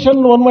education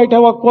one might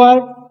have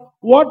acquired,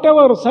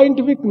 whatever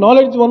scientific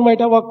knowledge one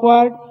might have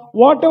acquired,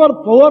 whatever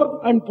power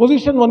and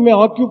position one may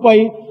occupy,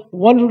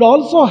 one should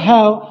also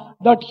have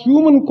that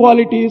human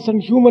qualities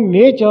and human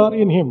nature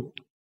in him.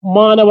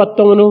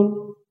 మానవత్వమును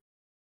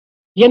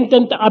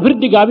ఎంతెంత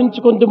అభివృద్ధి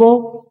గావించుకుందుమో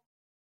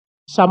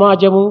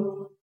సమాజము,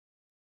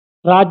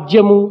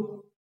 రాజ్యము,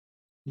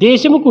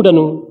 దేశము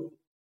కూడాను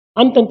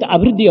అంతంత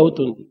అభివృద్ధి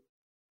అవుతుంది.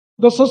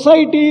 The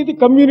society, the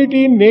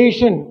community,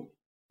 nation,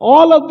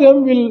 all of them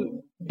will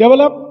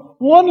develop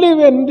only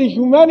when the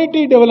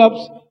humanity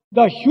develops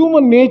the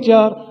human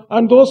nature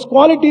and those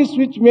qualities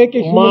which make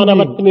a human being.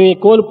 మానవత్వమే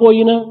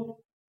కోల్పోయిన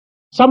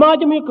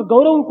సమాజం యొక్క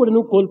గౌరవం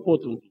కూడాను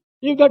కోల్పోతుంది.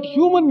 If that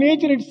human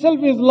nature itself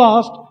is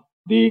lost,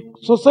 the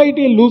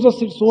society loses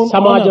its own honor.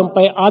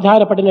 సమాజంపై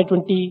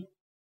ఆధారపడినటువంటి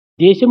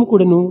దేశం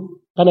కూడాను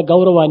తన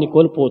గౌరవాన్ని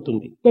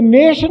కోల్పోతుంది. The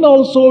nation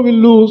also will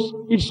lose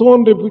its own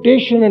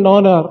reputation and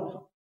honor.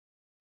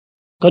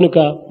 కనుక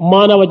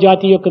మానవ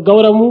జాతి యొక్క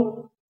గౌరవము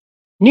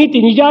నీతి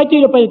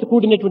నిజాయితీలపై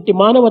కూడినటువంటి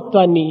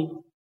మానవత్వాన్ని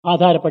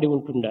ఆధారపడి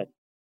ఉంటుండాలి.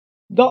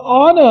 The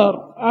honor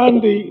and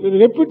the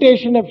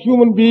reputation of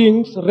human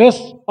beings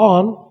rests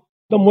on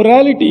the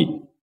morality.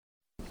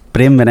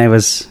 Prem, when I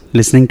was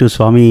listening to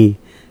Swami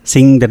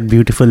sing that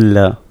beautiful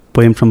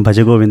poem from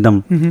Bhaja Govindam,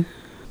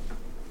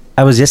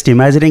 I was just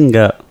imagining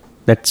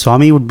that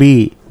Swami would be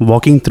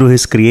walking through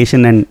his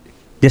creation and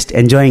just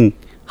enjoying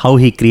how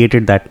he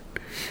created that.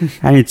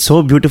 And it's so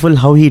beautiful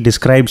how he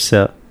describes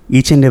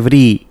each and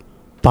every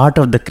part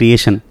of the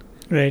creation.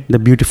 Right.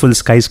 The beautiful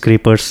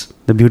skyscrapers,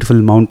 the beautiful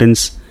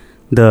mountains,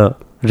 the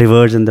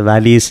rivers and the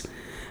valleys,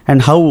 and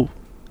how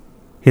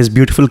his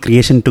beautiful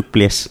creation took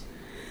place.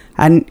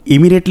 And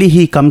immediately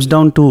he comes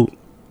down to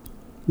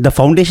the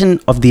foundation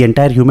of the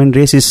entire human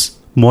race is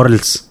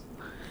morals.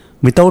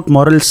 Without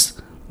morals,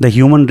 the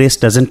human race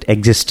doesn't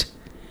exist.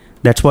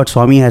 That's what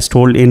Swami has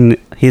told in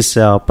his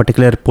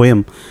particular poem,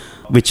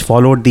 which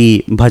followed the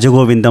Bhaja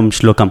Govindam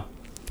Shlokam.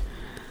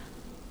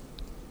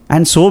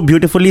 And so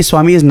beautifully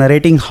Swami is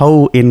narrating how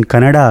in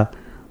Kannada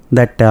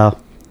that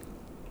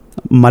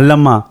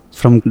Mallamma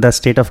from the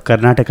state of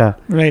Karnataka,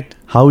 Right.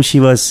 how she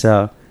was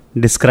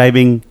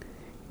describing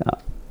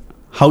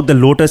how the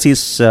lotus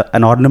is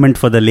an ornament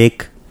for the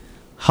lake,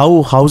 how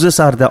houses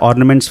are the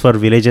ornaments for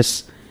villages.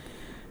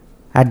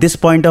 At this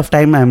point of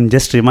time, I am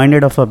just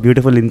reminded of a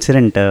beautiful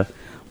incident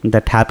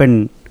that happened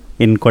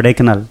in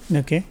Kodaikanal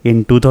Okay. in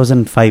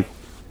 2005.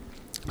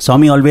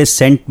 Swami always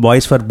sent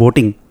boys for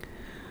boating,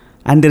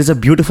 and there is a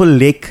beautiful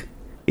lake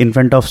in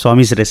front of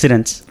Swami's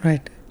residence,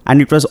 Right. and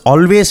it was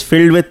always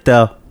filled with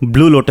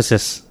blue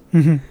lotuses.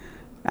 Mm-hmm.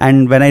 And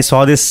when I saw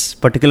this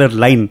particular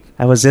line,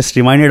 I was just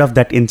reminded of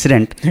that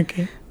incident.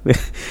 Okay.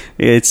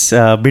 It's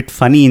a bit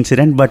funny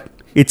incident, but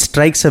it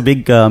strikes a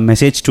big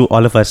message to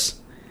all of us.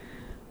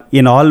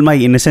 In all my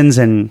innocence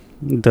and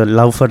the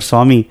love for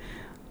Swami,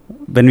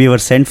 when we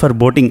were sent for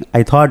boating,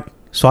 I thought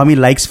Swami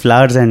likes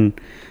flowers, and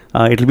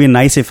it'll be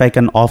nice if I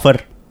can offer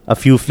a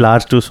few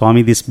flowers to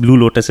Swami, these blue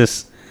lotuses.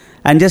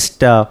 And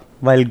just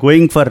while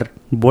going for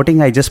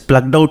boating, I just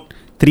plucked out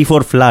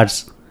 3-4 flowers.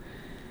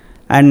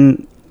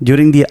 And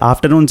during the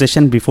afternoon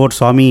session before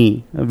Swami,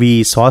 we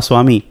saw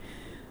Swami,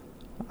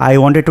 I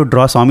wanted to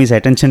draw Swami's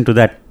attention to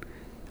that.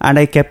 And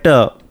I kept a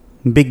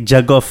big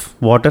jug of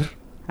water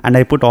and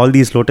I put all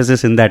these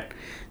lotuses in that,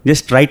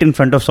 just right in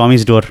front of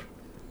Swami's door.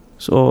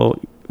 So,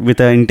 with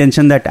the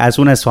intention that as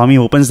soon as Swami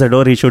opens the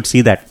door, he should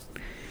see that.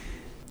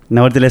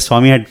 Nevertheless,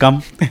 Swami had come.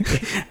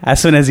 As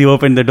soon as he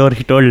opened the door,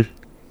 he told,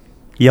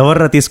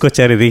 "Yavarra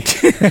teeskocharu idi?"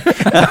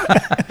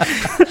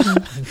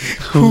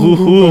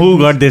 Who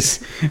got this?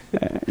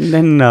 And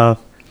then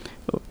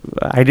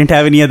I didn't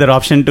have any other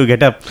option to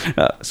get up.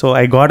 So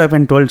I got up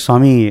and told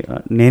Swami,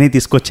 "Nene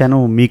teeskochanu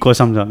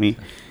meekosam, Swami."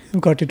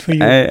 Got it for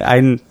you.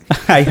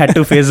 I had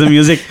to face the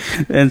music.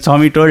 And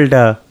Swami told,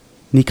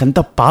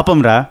 "Nikanta papam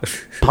ra,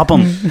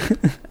 papam."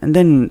 And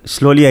then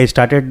slowly I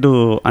started to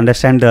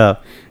understand the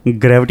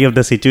gravity of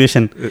the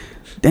situation.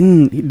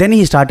 Then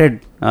he started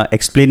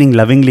explaining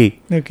lovingly.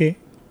 Okay.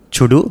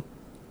 Chudu,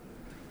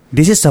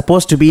 this is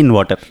supposed to be in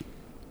water.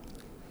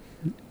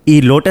 Ee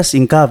lotus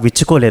inka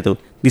vichukoledu.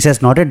 This has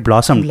not yet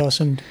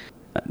blossomed.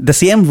 The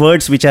same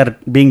words which are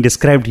being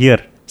described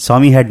here,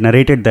 Swami had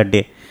narrated that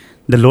day.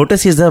 The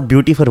lotus is the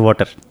beauty for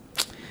water.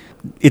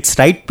 Its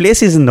right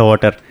place is in the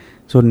water.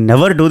 So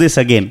never do this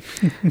again.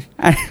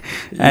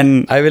 And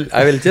I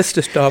will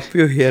just stop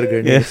you here,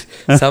 Ganesh.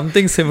 Yeah.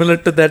 Something similar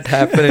to that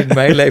happened in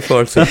my life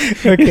also.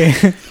 Okay.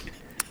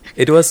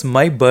 It was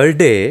my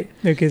birthday.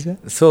 Okay, sir.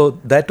 So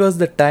that was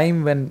the time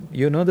when,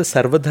 you know, the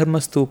Sarvadharma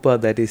Stupa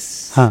that is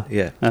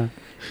here.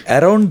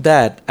 Around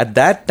that, at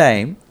that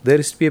time, there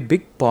used to be a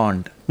big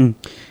pond.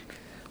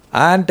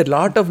 And a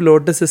lot of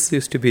lotuses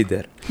used to be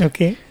there.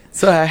 Okay.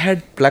 So I had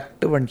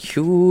plucked one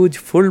huge,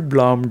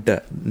 full-bloomed.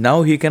 Now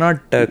he cannot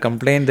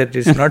complain that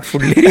it's not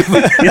fully.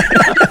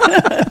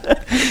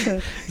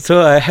 So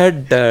I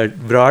had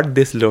brought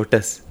this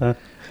lotus,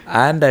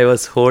 and I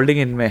was holding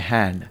in my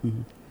hand.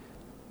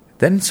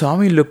 Then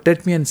Swami looked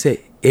at me and said,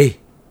 "Hey,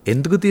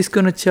 enduku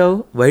teeskoni vachavu?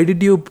 Why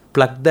did you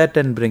pluck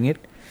that and bring it?"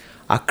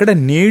 అక్కడ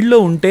నీళ్ళు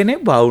ఉంటేనే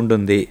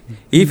బాగుంటుంది.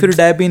 If it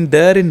have been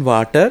there in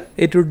water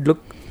it would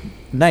look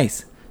nice.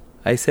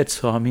 I said,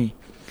 Swami,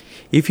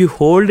 if you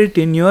hold it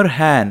in your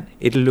hand,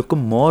 it will look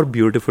more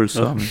beautiful,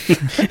 Swami.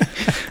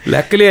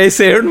 Luckily, I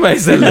saved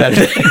myself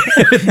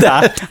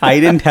that. I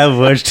didn't have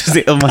words to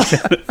say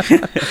myself.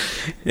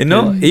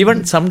 Even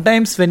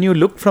sometimes when you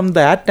look from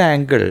that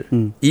angle,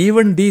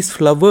 even these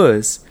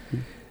flowers,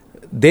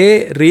 they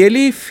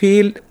really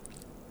feel,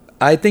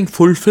 I think,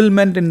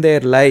 fulfillment in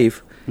their life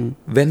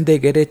when they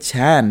get a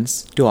chance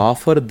to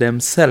offer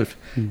themselves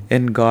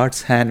in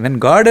God's hand. When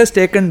God has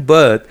taken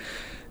birth,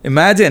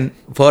 imagine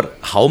for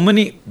how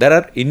many, there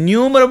are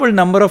innumerable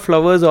number of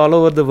flowers all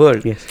over the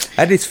world. Yes.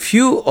 At least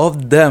few of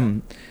them,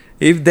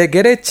 if they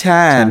get a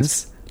chance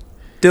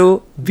to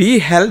be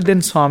held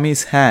in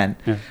Swami's hand,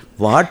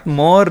 what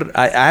more?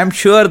 I am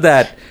sure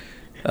that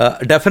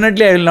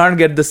definitely I will not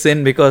get the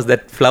sin because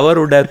that flower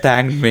would have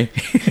thanked me.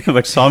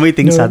 But Swami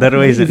thinks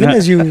otherwise. Even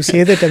as you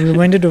say that, I'm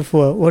reminded of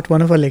what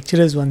one of our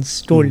lecturers once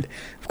told.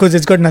 Of course,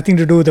 it's got nothing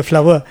to do with the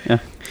flower.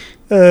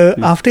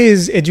 After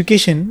his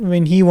education,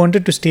 when he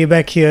wanted to stay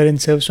back here and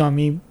serve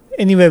Swami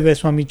anywhere where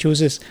Swami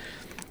chooses,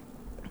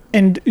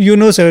 and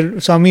sir,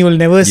 Swami will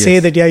never say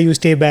that you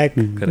stay back.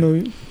 No,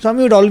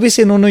 Swami would always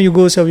say, no, you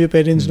go serve your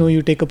parents, no,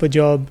 you take up a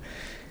job.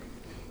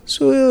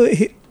 So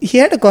he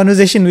had a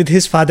conversation with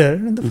his father,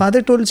 and the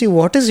father told, see,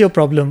 what is your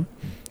problem?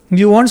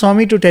 You want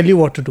Swami to tell you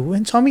what to do,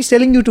 and Swami is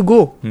telling you to go.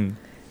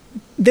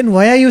 Then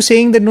why are you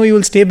saying that no, you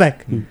will stay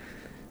back?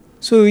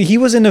 So he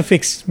was in a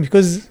fix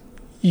because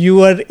you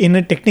are in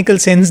a technical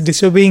sense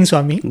disobeying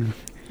Swami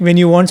when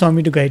you want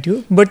Swami to guide you,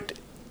 but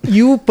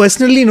you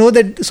personally know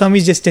that Swami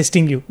is just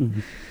testing you.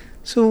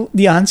 So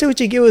the answer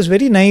which he gave was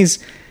very nice,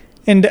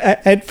 and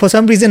for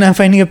some reason I'm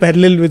finding a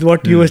parallel with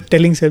what you were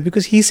telling, sir,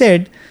 because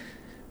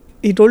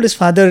he told his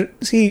father,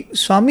 see,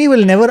 Swami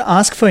will never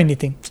ask for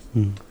anything.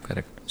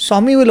 Correct.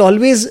 Swami will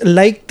always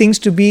like things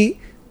to be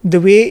the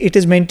way it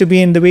is meant to be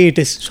and the way it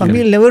is. Swami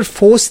will never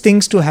force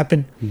things to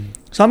happen.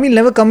 Swami will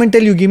never come and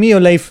tell you, give me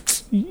your life,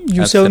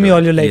 you serve me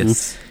all your life.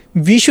 Yes.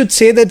 We should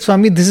say that,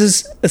 Swami, this is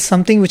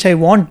something which I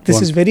want.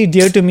 This is very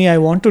dear to me. I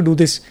want to do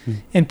this,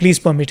 and please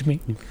permit me.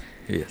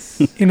 Yes.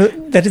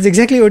 That is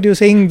exactly what you're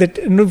saying, that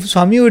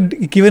Swami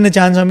would, given a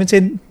chance, Swami would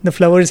say, the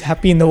flower is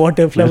happy in the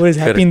water, flower is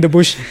happy in the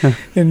bush.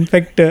 In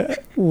fact,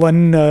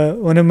 one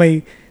of my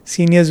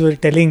seniors were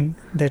telling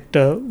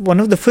that one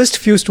of the first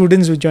few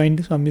students who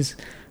joined Swami's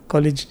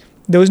college,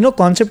 there was no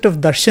concept of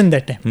darshan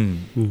that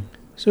time.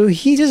 So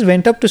he just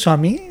went up to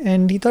Swami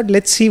and he thought,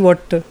 let's see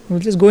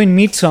we'll just go and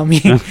meet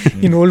Swami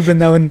in Old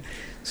Vrindavan.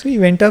 So he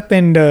went up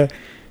and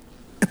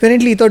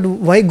apparently he thought,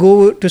 why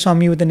go to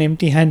Swami with an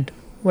empty hand?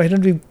 Why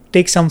don't we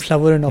take some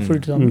flower and offer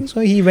it to Swami? So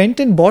he went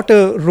and bought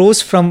a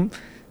rose from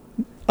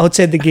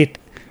outside the gate.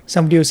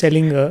 Somebody was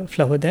selling a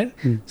flower there.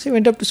 So he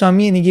went up to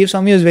Swami and he gave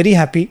Swami. He was very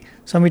happy.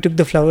 Swami took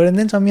the flower and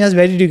then Swami asked,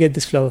 where did you get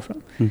this flower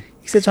from?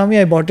 He said, Swami,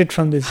 I bought it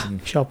from this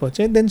shop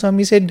outside. Then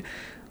Swami said,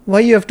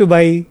 why you have to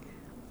buy?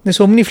 There's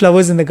so many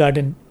flowers in the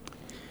garden.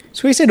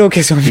 So he said,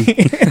 okay, Swami.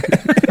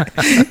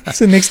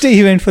 So next day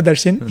he went for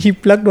darshan. He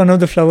plucked one of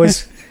the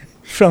flowers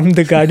from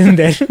the garden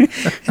there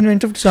and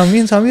went up to Swami,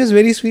 and Swami was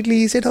very sweetly,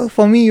 he said, oh,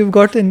 for me you've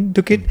got, and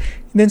took it.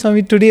 And then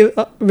Swami, today,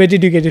 where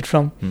did you get it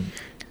from?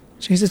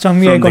 So he said,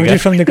 Swami, I got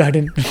it from the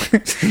garden.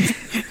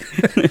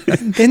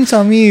 Then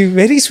Swami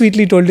very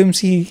sweetly told him,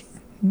 see,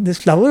 this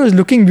flower was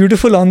looking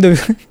beautiful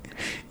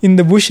in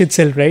the bush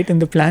itself, right?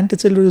 And the plant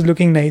itself was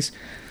looking nice.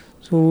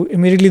 So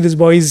immediately this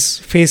boy's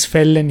face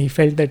fell and he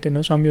felt that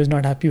Swami was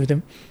not happy with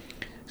him.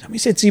 Swami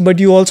said, see, but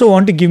you also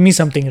want to give me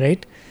something,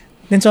 right?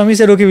 Then Swami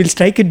said, okay, we'll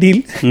strike a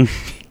deal.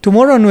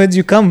 Tomorrow onwards,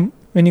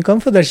 when you come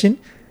for darshan,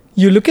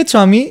 you look at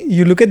Swami,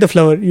 you look at the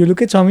flower. You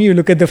look at Swami, you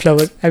look at the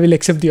flower. I will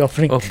accept the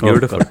offering. Oh,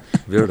 beautiful.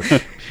 Beautiful.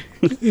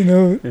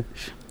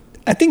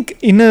 I think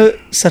in a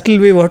subtle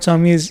way what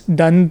Swami has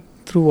done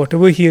through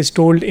whatever he has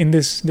told in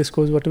this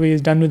discourse, whatever he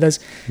has done with us,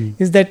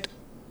 is that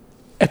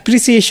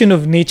appreciation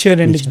of nature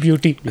and its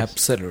beauty.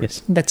 Absolutely.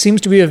 Yes. That seems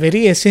to be a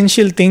very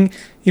essential thing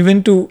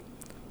even to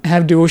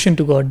have devotion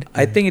to God.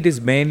 I think it is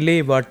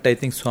mainly what I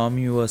think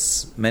Swami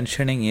was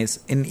mentioning is,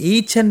 in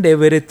each and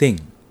everything,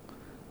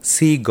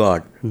 see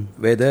God,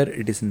 whether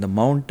it is in the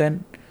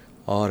mountain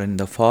or in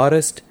the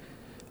forest,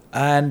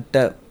 and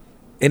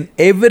in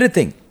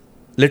everything.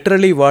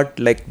 Literally what,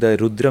 like the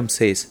Rudram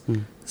says,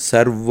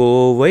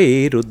 Sarvo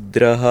vai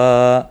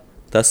Rudraha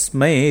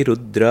Tasmai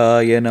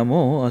Rudraya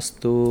Namo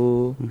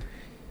Astu.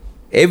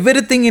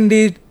 Everything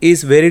indeed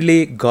is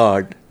verily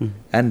God,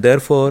 and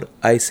therefore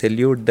I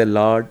salute the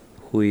Lord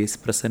who is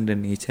present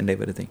in each and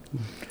everything.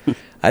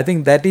 I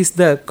think that is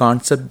the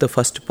concept, the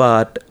first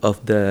part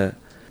of the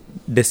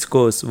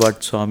discourse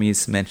what Swami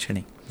is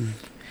mentioning.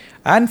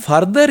 And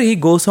further he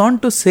goes on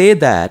to say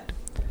that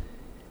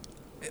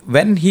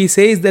when he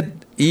says that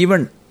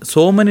even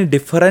so many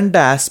different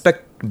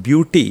aspect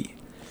beauty,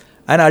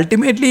 and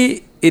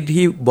ultimately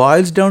he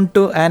boils down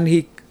to, and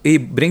he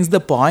brings the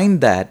point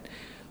that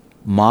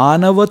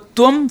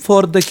Manavatvam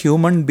for the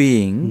human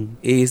being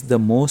is the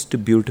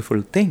most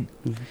beautiful thing.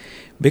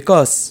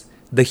 Because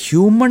the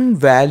human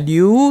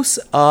values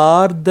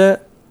are the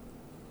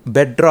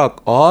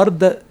bedrock, or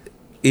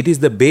it is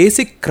the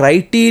basic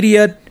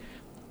criteria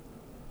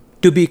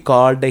to be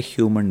called a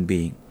human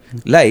being.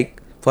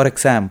 Like, for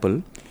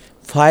example,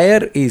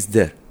 fire is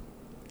there.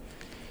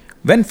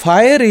 When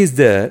fire is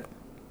there,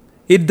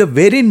 the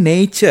very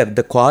nature,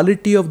 the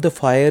quality of the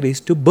fire is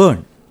to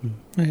burn.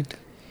 Right.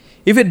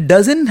 If it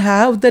doesn't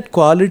have that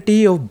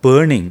quality of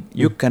burning,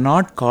 you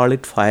cannot call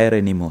it fire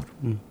anymore.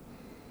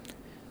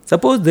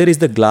 Suppose there is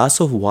the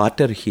glass of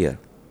water here.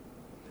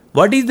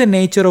 What is the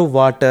nature of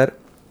water?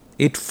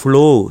 It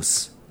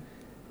flows.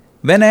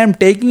 When I am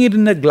taking it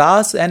in a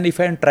glass and if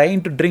I am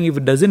trying to drink, if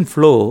it doesn't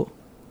flow,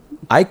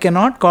 I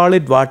cannot call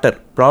it water.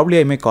 Probably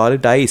I may call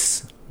it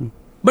ice.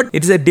 But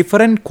it is a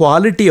different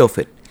quality of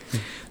it.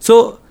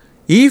 So,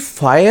 if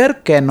fire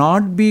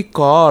cannot be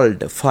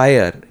called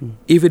fire,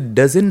 if it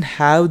doesn't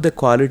have the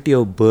quality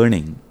of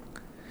burning,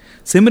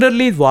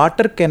 similarly,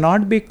 water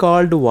cannot be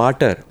called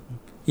water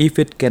if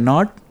it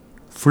cannot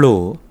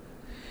flow,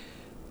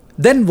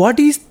 then what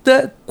is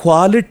the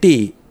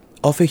quality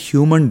of a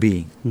human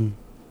being?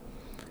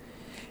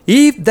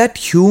 If that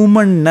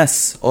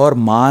humanness or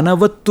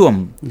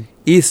manavatvam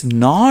is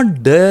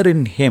not there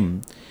in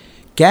him,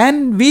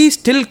 can we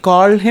still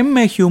call him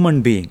a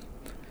human being?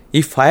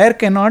 If fire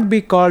cannot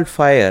be called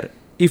fire,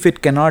 if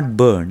it cannot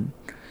burn,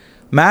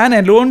 man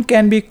alone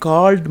can be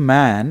called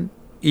man,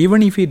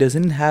 even if he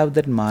doesn't have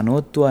that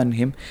manotva in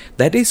him.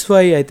 That is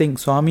why I think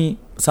Swami,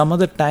 some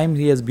other times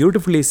he has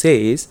beautifully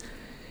says,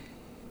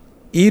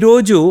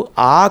 Iroju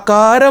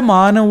akara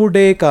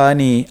manavude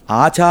kani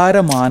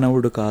achara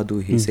manavudu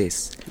kadu, he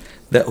says.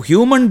 The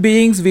human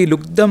beings, we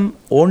look them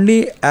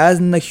only as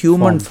in the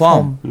human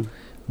form.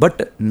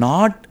 But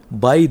not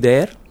by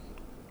their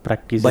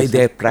practice.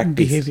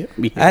 Behavior.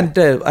 And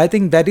I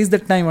think that is the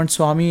time when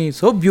Swami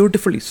so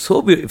beautifully,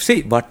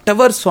 see,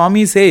 whatever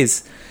Swami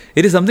says,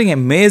 it is something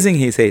amazing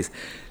he says.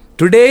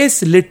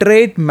 Today's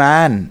literate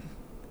man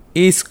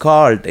is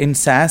called in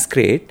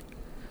Sanskrit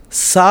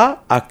Sa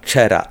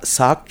Akshara,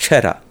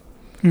 Sakshara.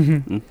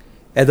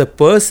 The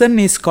person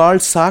is called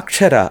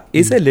Sakshara,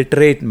 is a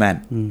literate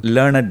man,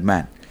 learned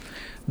man.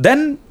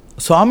 Then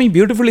Swami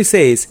beautifully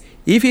says,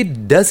 if he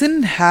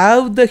doesn't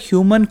have the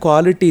human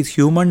qualities,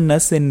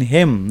 humanness in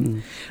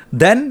him,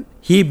 then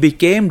he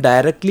became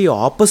directly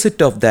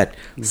opposite of that.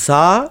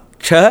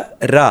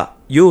 Sakshara.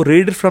 You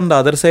read it from the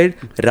other side,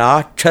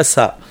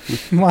 Rakshasa.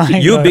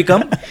 You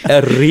become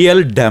a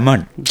real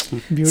demon.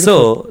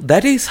 So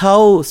that is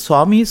how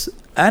Swami's,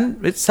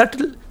 and with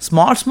subtle,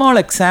 small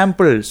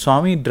example,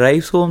 Swami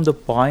drives home the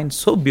point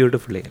so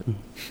beautifully.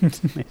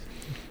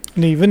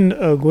 And even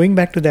going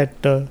back to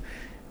that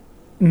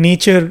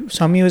nature,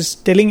 Swami was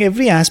telling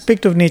every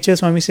aspect of nature.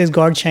 Swami says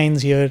God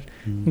shines here,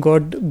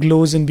 God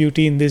glows in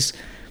beauty in this.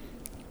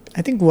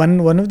 I think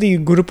one of the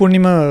Guru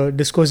Purnima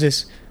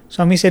discourses,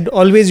 Swami said,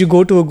 always you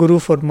go to a guru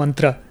for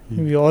mantra.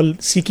 We all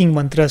seeking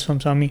mantras from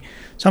Swami.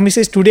 Swami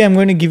says, today I'm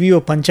going to give you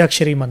a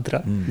Panchakshari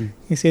mantra.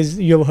 He says,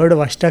 you have heard of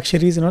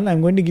Ashtaksharis and all,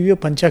 I'm going to give you a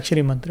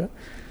Panchakshari mantra.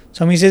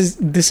 Swami says,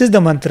 this is the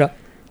mantra.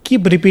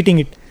 Keep repeating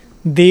it.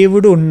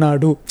 Devudu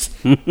unnadu.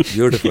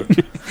 Beautiful.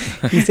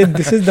 He said,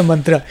 this is the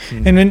mantra.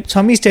 And when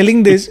Swami is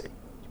telling this,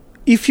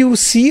 if you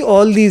see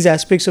all these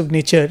aspects of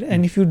nature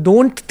and if you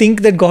don't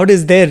think that God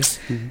is there,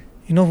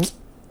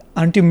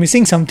 aren't you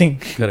missing something?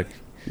 Correct.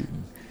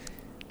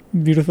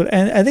 Beautiful.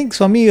 And I think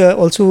Swami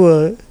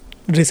also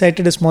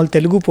recited a small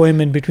Telugu poem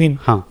in between,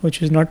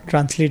 which is not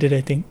translated, I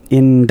think.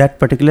 In that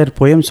particular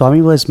poem,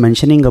 Swami was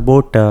mentioning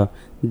about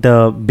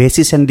the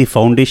basis and the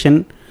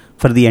foundation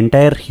for the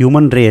entire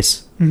human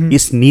race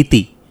is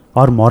niti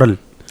or moral.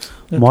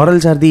 Okay.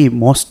 Morals are the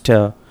most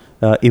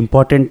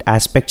important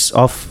aspects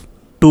of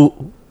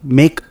to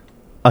make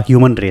a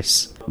human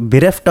race.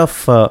 Bereft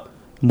of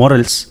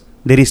morals,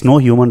 there is no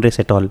human race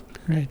at all.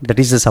 Right. That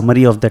is the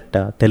summary of that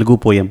Telugu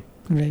poem.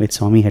 Right. Which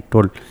Swami had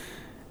told.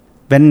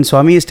 When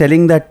Swami is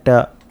telling that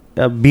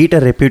be it a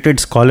reputed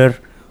scholar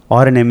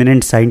or an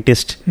eminent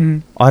scientist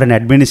or an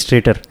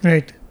administrator,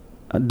 right,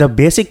 the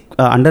basic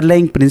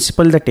underlying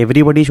principle that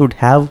everybody should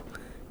have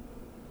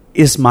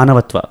is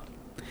manavatva.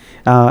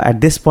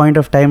 At this point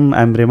of time,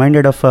 I am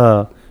reminded of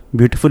a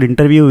beautiful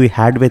interview we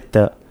had with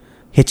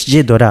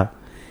H.J. Dora.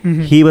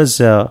 He was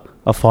a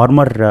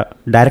former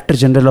Director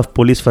General of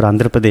Police for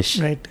Andhra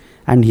Pradesh. Right.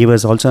 And he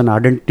was also an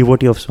ardent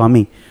devotee of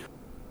Swami.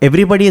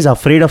 Everybody is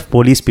afraid of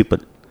police people.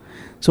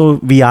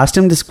 So we asked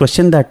him this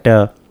question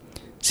that,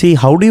 see,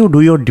 how do you do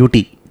your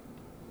duty?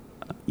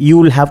 You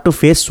will have to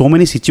face so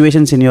many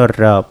situations in your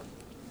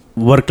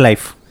work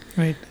life.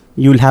 Right.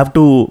 You will have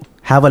to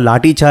have a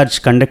lathi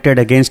charge conducted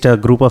against a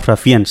group of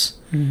ruffians.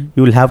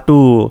 You will have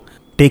to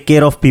take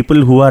care of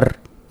people who are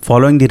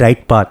following the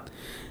right path.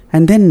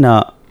 And then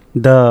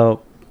the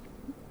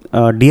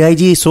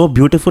DIG so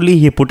beautifully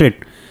he put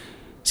it,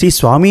 see,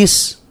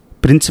 Swami's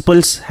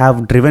principles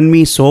have driven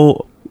me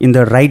so in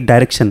the right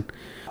direction.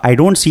 I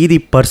don't see the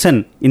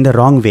person in the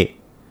wrong way.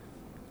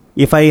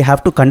 If I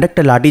have to conduct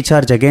a lathi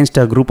charge against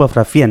a group of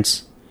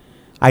ruffians,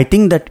 I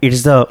think that it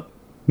is the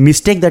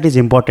mistake that is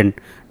important,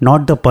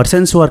 not the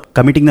persons who are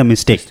committing the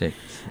mistake.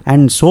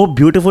 And so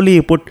beautifully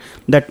he put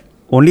that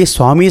only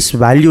Swami's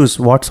values,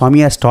 what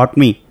Swami has taught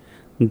me,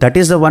 that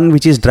is the one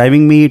which is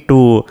driving me to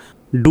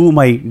do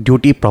my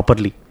duty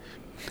properly.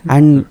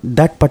 And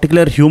that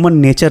particular human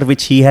nature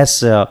which he has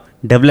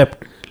developed,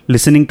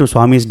 listening to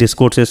Swami's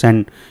discourses and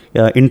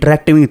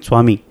interacting with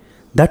Swami,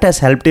 that has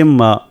helped him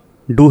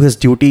do his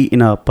duty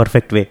in a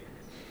perfect way.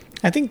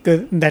 I think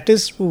that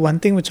is one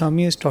thing which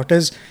Swami has taught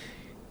us.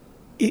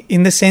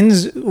 In the sense,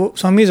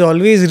 Swami has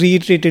always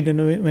reiterated,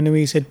 whenever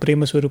he said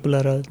Prema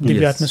Swarupulara,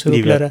 Divyatma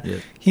Swarupulara,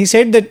 he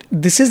said that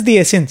this is the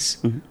essence.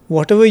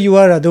 Whatever you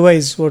are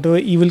otherwise, whatever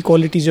evil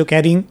qualities you're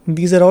carrying,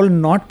 these are all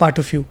not part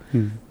of you.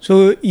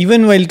 So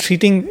even while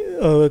treating,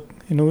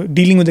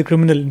 dealing with the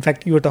criminal, in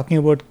fact, you were talking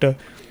about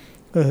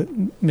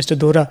Mr.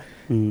 Dora,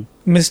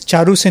 Miss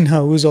Charu Sinha,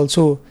 who is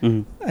also,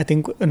 I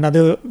think,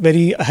 another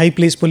very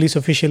high-placed police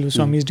official,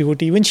 Swami's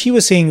devotee, even she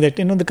was saying that,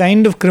 the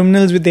kind of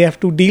criminals which they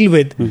have to deal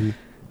with,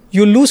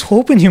 you lose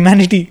hope in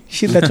humanity.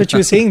 That's what she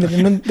was saying,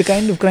 that the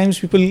kind of crimes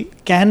people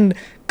can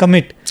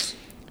commit.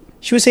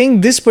 She was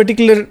saying this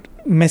particular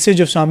message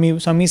of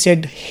Swami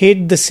said,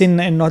 hate the sin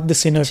and not the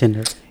sinner.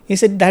 He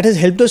said that has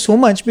helped us so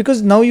much,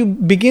 because now you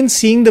begin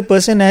seeing the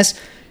person as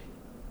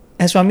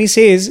Swami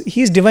says,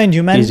 he is divine.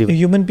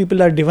 Human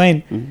people are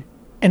divine.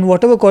 And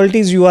whatever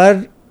qualities you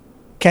are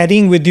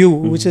carrying with you,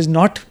 which is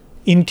not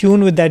in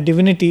tune with that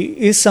divinity,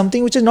 is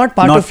something which is not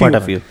part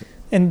of you.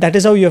 And that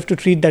is how you have to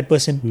treat that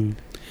person.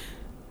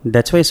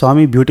 That's why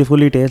Swami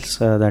beautifully tells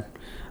that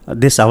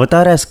this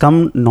avatar has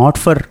come not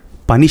for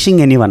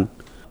punishing anyone.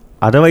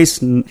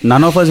 Otherwise,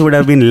 none of us would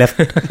have been left.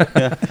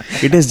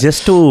 It is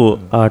just to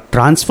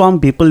transform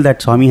people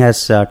that Swami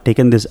has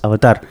taken this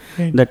avatar.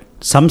 Right. That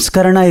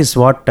samskarana is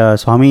what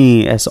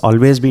Swami has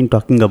always been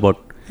talking about.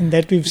 And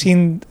that we've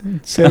seen,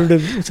 sir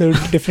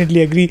would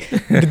definitely agree,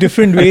 the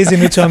different ways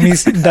in which Swami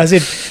does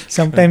it.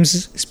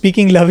 Sometimes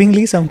speaking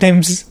lovingly,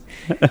 sometimes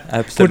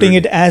putting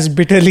it as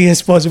bitterly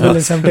as possible,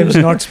 and sometimes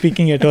not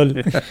speaking at all.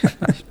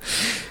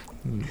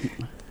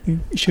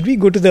 Should we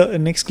go to the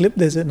next clip?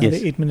 There's another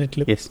 8-minute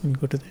clip. Yes. We'll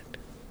go to that.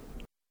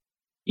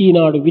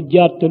 ఈనాడు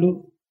విద్యార్థులు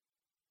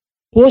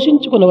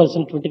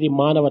పోషించుకొనవలసినటువంటిది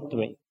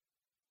మానవత్వమే.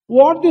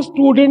 What the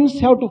students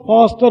have to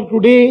foster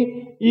today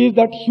is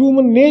that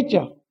human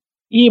nature.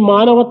 ఈ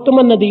మానవత్వం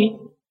అన్నది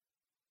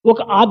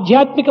ఒక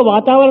ఆధ్యాత్మిక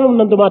వాతావరణం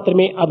నందు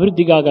మాత్రమే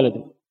అభివృద్ధి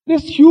కాగలదు.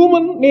 This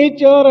human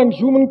nature and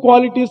human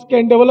qualities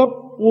can develop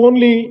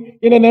only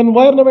in an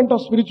environment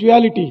of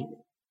spirituality.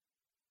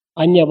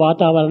 అన్య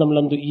వాతావరణం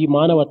నందు ఈ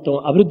మానవత్వం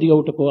అభివృద్ధి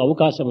అవుటకు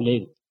అవకాశం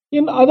లేదు.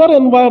 In other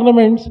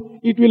environments,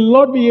 it will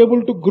not be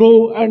able to grow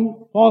and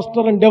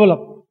foster and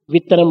develop.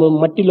 విత్తనము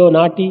మట్టిలో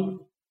నాటి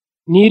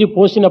నీరు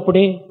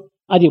పోసినప్పుడే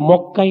అది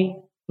మొక్కై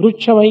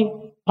వృక్షమై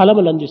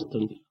ఫలములు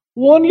అందిస్తుంది.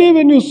 Only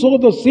when you sow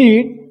the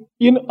seed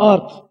in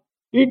earth,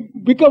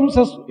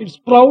 it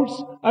sprouts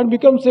and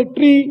becomes a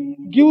tree,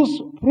 gives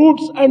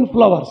fruits and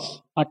flowers.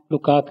 అట్లు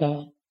కాక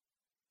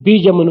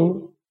బీజమును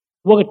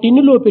ఒక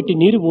టిన్నులో పెట్టి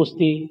నీరు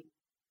పోస్తే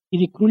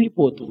ఇది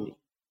కృళ్ళిపోతుంది.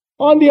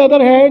 On the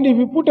other hand, if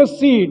you put a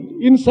seed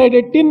inside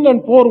a tin and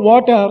pour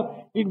water,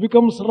 it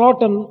becomes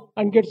rotten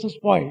and gets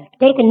spoiled.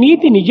 కనుక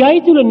నీతి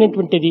నిజాయితీలు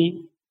అనేటువంటిది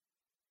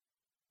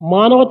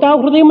మానవతా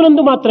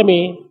హృదయమునందు మాత్రమే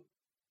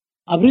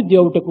అభివృద్ధి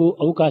అవుటకు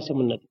అవకాశం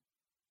ఉన్నది.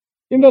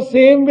 In the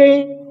same way,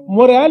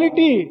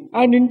 morality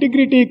and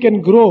integrity can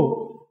grow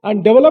and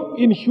develop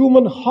in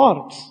human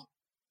hearts.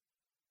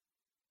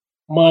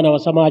 మానవ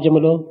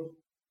సమాజములో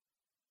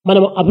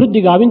మనం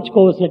అభివృద్ధి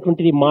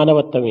గావించుకోవాల్సినటువంటిది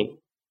మానవత్వమే.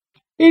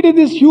 It is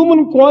this human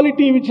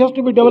quality which has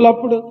to be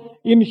developed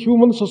in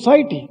human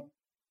society.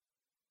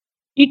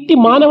 ఇట్టి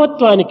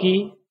మానవత్వానికి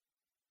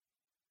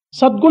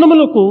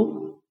సద్గుణములకు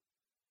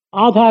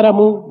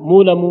ఆధారము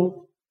మూలము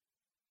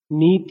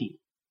నీతి.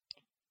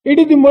 It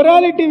is the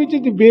morality which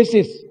is the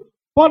basis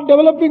for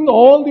developing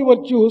all the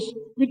virtues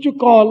which you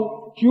call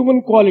human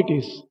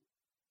qualities.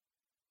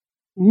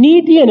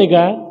 నీతి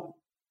అనగా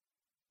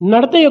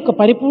నడత యొక్క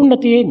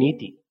పరిపూర్ణతయే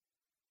నీతి.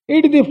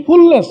 It is the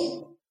fullness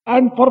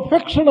and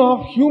perfection of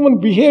human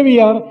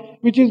behavior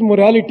which is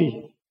morality.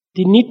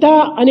 ది నిత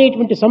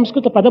అనేటువంటి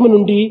సంస్కృత పదము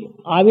నుండి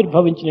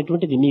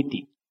ఆవిర్భవించినటువంటిది నీతి.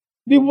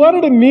 The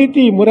word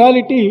niti,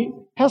 morality,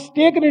 has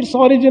taken its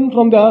origin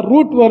from the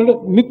root word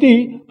niti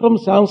from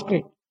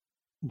Sanskrit.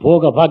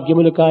 భోగ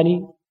భాగ్యములు కాని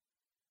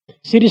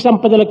సిరి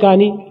సంపదలు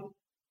కాని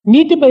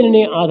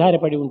నీతిపైననే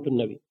ఆధారపడి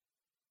ఉంటున్నవి.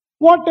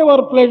 Whatever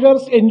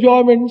pleasures,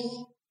 enjoyments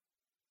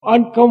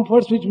and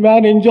comforts which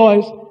man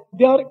enjoys,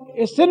 they are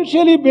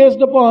essentially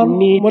based upon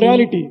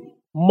morality.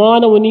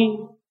 మానవుని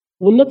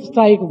ఉన్నత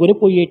స్థాయికి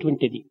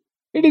కొనిపోయేటువంటిది.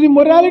 It is the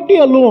morality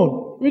alone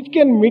which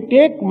can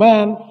take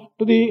man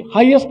to the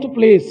highest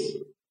place.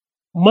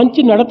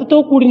 మంచి నడతతో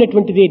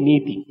కూడినటువంటిదే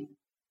నీతి.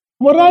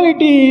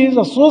 Morality is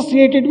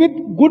associated with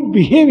good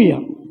behavior.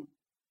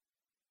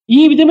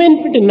 ఈ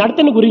విధమైనటువంటి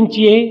నడతను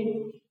గురించియే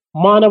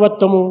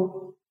మానవత్వము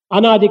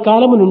అనాది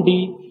కాలము నుండి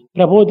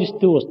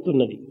ప్రబోధిస్తూ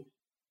వస్తున్నది.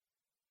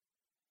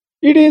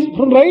 It is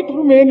right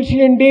from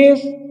ancient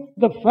days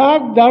the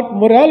fact that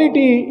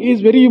morality is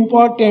very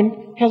important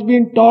has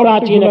been taught to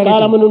ప్రాచీన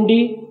కాలము humanity.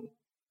 నుండి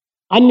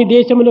అన్ని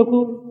దేశములకు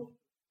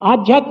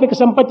ఆధ్యాత్మిక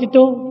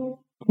సంపత్తితో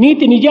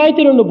నీతి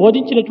నిజాయితీలను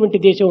బోధించినటువంటి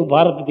దేశం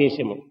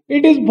భారతదేశము.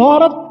 It is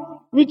Bharat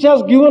which has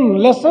given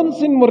lessons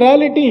in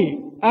morality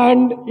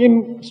and in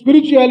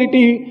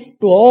spirituality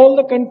to all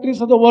the countries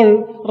of the world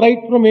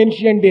right from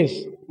ancient days.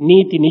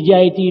 నీతి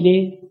నిజాయితీలే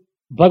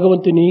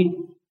భగవంతుని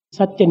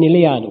సత్య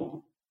నిలయాలు,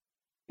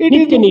 It is,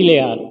 నిత్య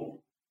నిలయాలు.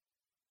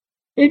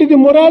 it is the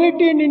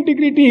morality and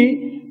integrity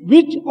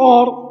which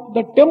are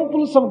the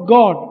temples of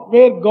God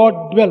where God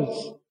dwells.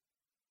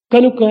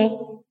 కనుక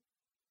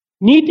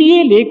నీతియే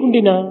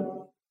లేకుండినా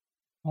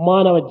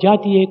మానవ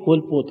జాతియే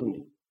కోల్పోతుంది.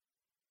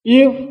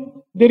 If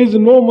there is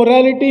no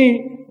morality,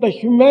 the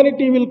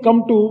humanity will come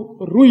to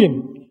ruin.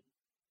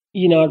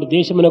 ఈనాడు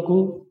దేశమునకు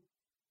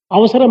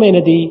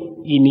అవసరమైనది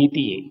ఈ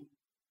నీతియే.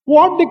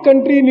 What the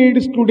country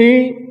needs today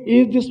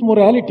is this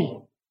morality.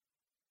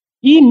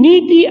 ఈ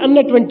నీతి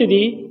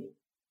అన్నటువంటిది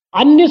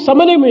అన్ని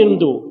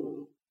సమయమందు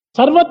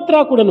సర్వత్రా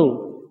కూడాను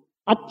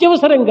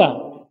అత్యవసరంగా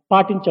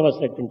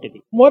పాటించవలసినటువంటిది.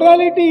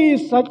 Morality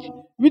is such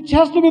which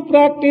has to be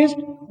practiced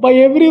by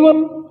everyone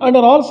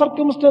under all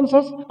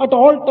circumstances, at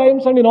all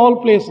times and in all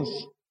places.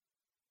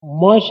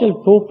 Marshall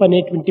Pope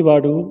అనేటువంటి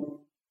వాడు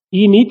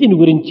ఈ నీతిని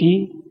గురించి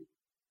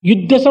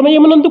యుద్ధ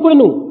సమయమునందు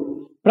కూడాను,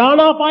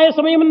 ప్రాణాపాయ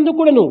సమయమునందు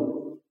కూడాను,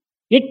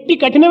 ఎట్టి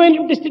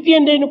కఠినమైనటువంటి స్థితి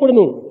అందైన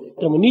కూడాను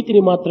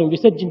నీతిని మాత్రం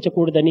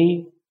విసర్జించకూడదని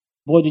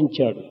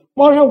బోధించాడు.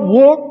 Marshal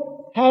Vogt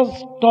has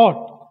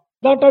taught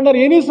that under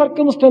any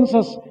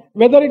circumstances,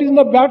 whether it is in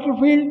the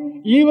battlefield,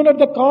 even at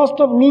the cost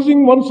of losing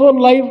one's own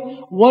life,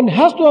 one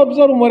has to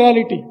observe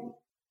morality.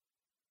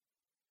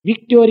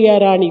 Victoria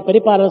రాణి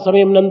పరిపాలన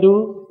సమయం నందు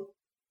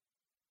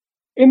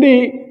In the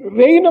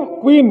reign of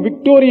Queen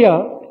Victoria,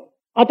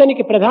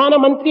 అతనికి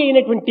ప్రధానమంత్రి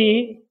అయినటువంటి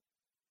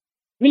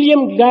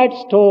William glad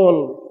stone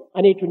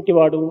అనేటువంటి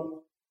వాడు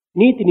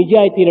నీతి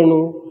నిజాయితీలను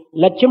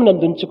లక్ష్యం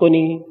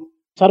నందుంచుకొని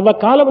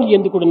సర్వకాలములు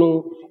ఎందుకును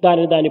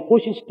దాన్ని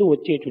పోషిస్తూ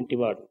వచ్చేటువంటి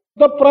వాడు.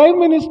 the Prime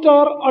Minister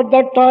at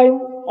that time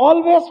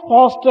always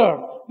fostered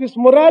this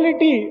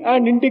morality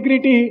and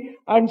integrity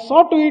and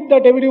saw to it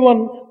that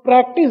everyone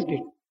practiced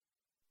it.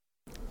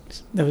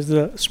 That was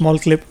the small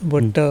clip,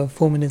 about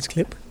 4 minutes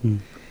clip.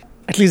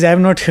 At least I have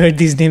not heard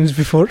these names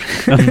before.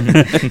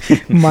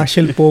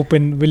 Marshal Pope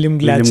and William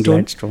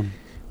Gladstone.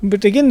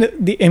 But again,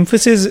 the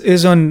emphasis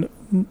is on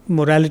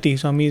morality.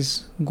 Swami is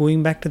going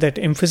back to that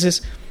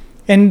emphasis.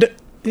 And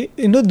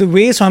the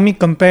way Swami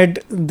compared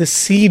the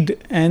seed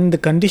and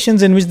the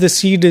conditions in which the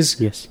seed is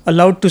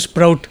allowed to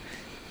sprout,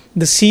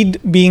 the seed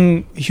being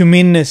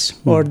humaneness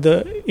or the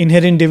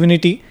inherent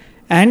divinity,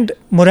 and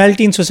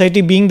morality in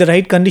society being the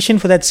right condition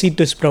for that seed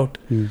to sprout.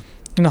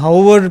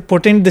 However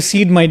potent the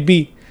seed might be,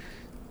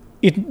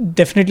 it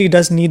definitely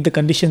does need the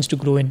conditions to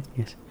grow in.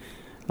 Yes.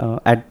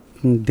 At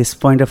this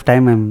point of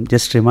time, I'm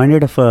just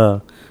reminded of a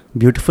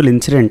beautiful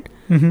incident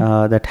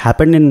that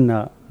happened in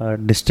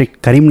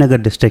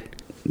Karimnagar district.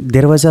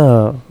 There was a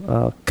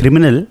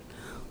criminal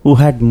who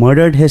had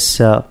murdered his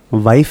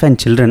wife and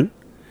children,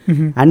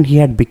 and he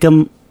had become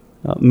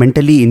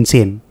mentally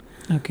insane.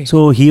 Okay. So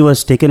he was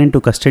taken into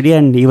custody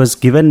and he was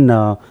given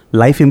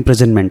life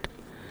imprisonment.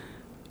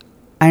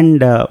 And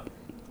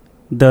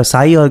the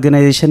Sai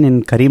organization in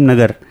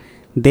Karimnagar,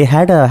 they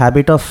had a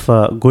habit of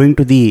going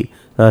to the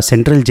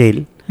central jail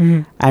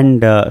and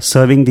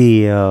serving the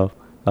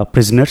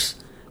prisoners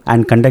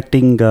and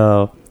conducting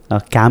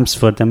camps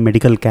for them,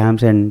 medical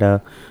camps and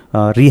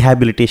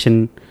rehabilitation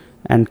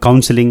and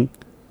counseling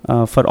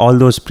for all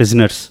those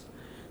prisoners.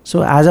 So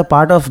as a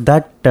part of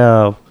that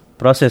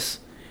process,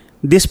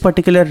 this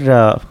particular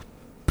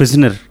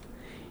prisoner,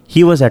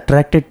 he was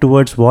attracted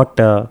towards what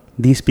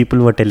these people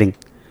were telling.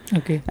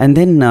 Okay. And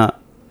then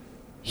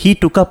he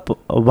took up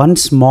one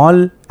small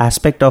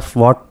aspect of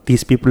what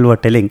these people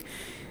were telling.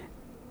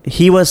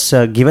 He was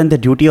given the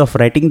duty of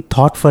writing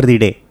thought for the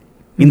day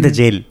in the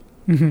jail.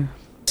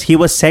 He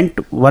was sent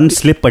one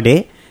slip a day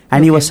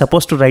and he was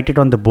supposed to write it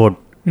on the board.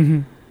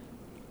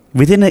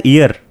 Within a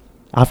year,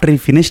 after he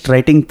finished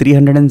writing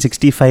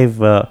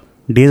 365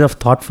 days of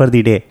thought for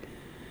the day,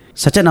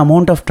 such an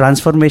amount of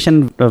transformation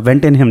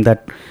went in him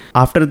that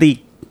after the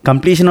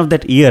completion of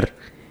that year,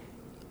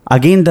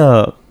 again the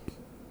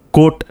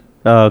court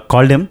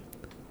called him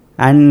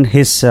and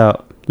his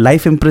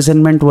life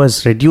imprisonment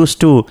was reduced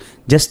to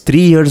just 3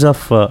 years of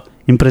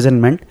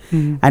imprisonment.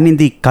 And in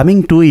the coming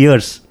 2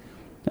 years,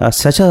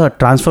 such a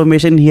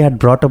transformation he had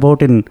brought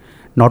about in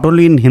not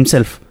only in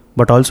himself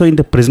but also in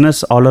the prisoners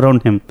all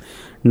around him.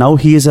 Now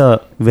he is a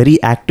very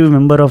active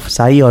member of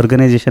Sai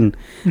organization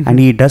and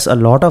he does a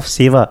lot of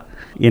seva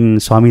in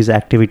Swami's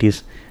activities.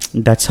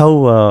 That's how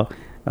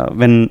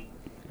when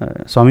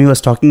Swami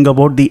was talking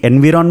about the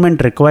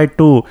environment required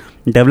to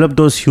develop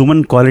those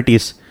human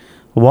qualities,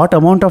 what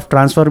amount of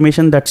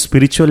transformation that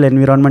spiritual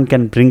environment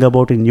can bring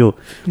about in you.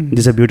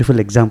 This is a beautiful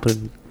example.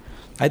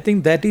 I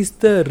think that is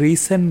the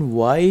reason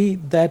why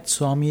that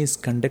Swami is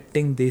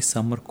conducting these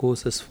summer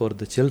courses for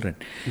the children.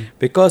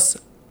 Because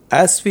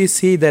as we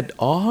see that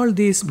all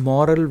these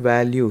moral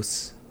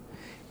values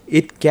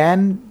it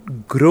can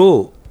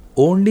grow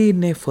only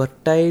in a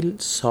fertile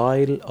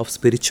soil of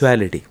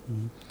spirituality.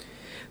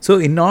 So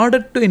in order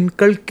to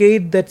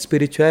inculcate that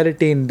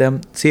spirituality in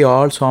them, see,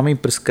 all Swami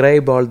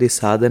prescribe all the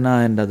sadhana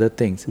and other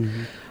things.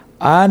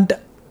 And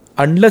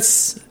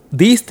unless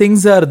these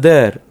things are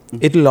there,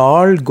 it will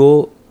all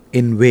go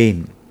in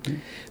vain.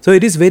 So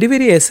it is very,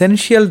 very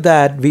essential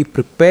that we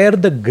prepare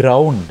the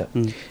ground.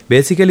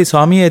 Basically,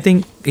 Swami, I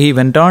think he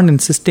went on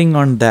insisting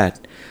on that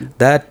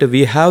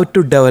we have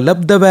to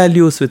develop the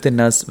values within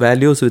us,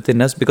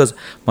 because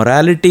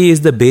morality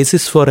is the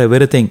basis for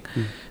everything.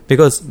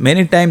 Because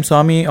many times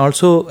Swami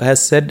also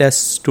has said, as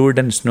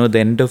students know, the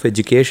end of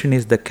education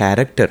is the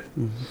character.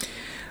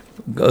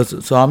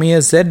 Swami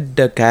has said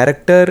the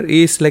character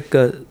is like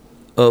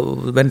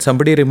when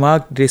somebody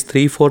remarked it is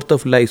 3/4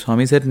 of life,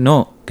 Swami said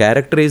no,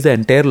 character is the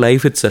entire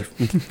life itself.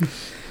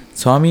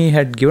 Swami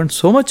had given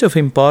so much of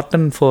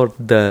importance for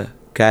the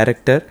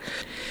character.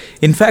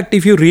 In fact,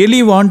 if you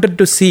really wanted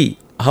to see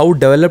how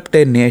developed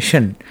a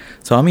nation,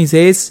 Swami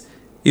says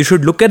you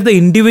should look at the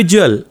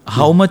individual,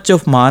 how much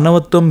of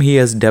Manavatvam he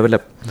has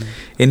developed.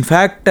 In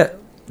fact,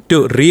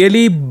 to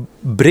really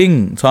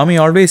bring, Swami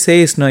always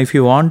says, no, if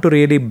you want to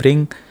really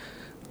bring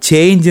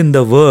change in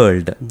the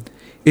world,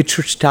 it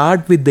should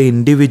start with the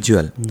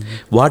individual.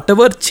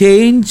 Whatever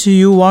change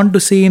you want to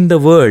see in the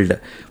world,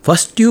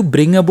 first you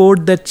bring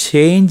about the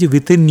change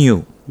within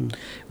you.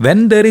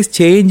 When there is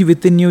change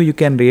within you, you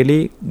can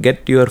really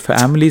get your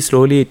family,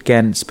 slowly it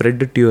can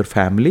spread to your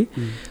family,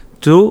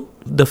 through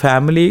the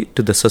family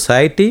to the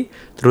society,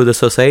 through the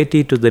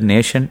society to the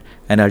nation,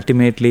 and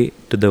ultimately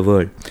to the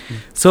world.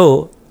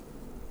 So,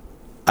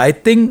 I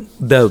think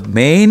the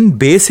main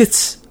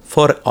basis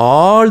for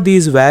all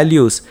these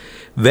values,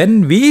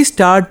 when we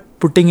start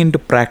putting into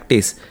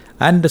practice,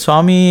 and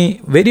Swami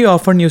very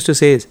often used to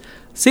say,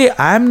 see,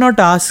 I am not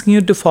asking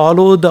you to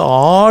follow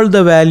all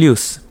the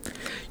values.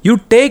 You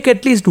take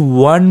at least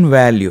one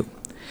value.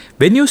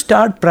 When you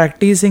start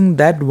practicing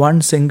that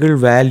one single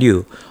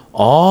value,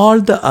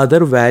 all the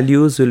other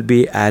values will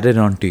be added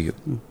on to you.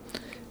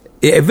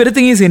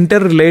 Everything is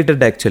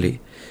interrelated actually.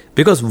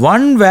 Because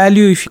one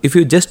value, if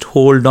you just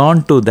hold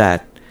on to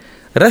that,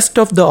 rest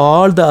of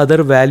all the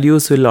other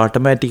values will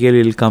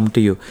automatically come to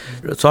you.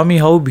 Swami,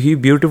 how he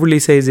beautifully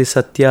says is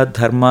Satya,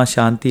 Dharma,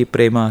 Shanti,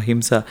 Prema,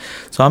 Ahimsa.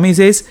 Swami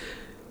says,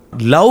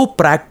 love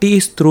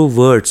practiced through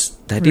words.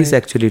 That is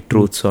actually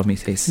truth, Swami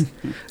says.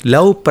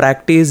 Love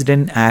practiced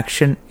in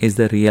action is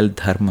the real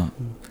Dharma.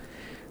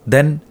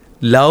 Then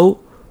love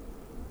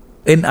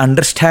in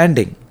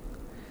understanding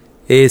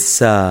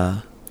is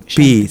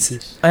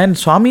peace. And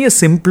Swami has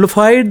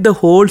simplified the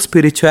whole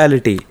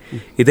spirituality.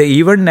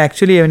 Even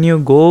actually when you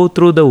go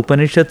through the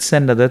Upanishads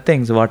and other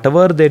things,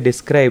 whatever they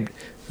described,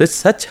 with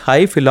such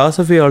high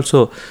philosophy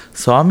also,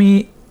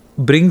 Swami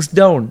brings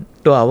down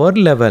to our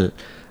level,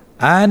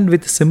 and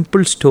with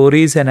simple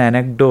stories and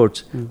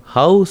anecdotes,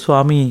 how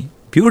Swami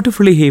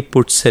beautifully he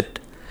puts it,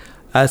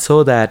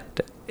 so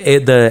that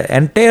the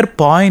entire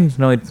point,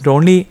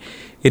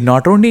 it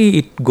not only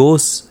it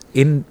goes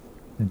in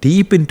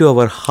deep into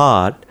our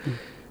heart,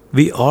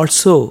 we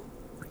also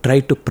try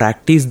to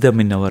practice them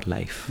in our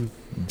life.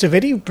 It's a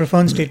very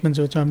profound statement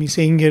what Swami is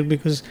saying here,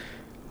 because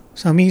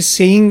Swami is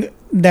saying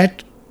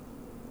that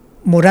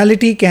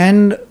morality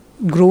can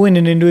grow in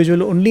an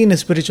individual only in a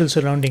spiritual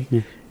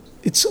surrounding.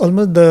 It's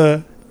almost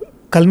the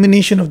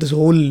culmination of this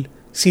whole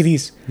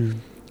series.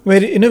 Where,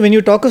 when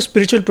you talk of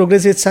spiritual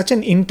progress, it's such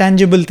an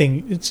intangible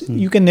thing.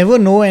 You can never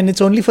know, and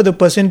it's only for the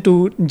person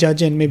to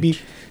judge, and maybe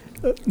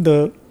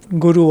the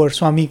Guru or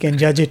Swami can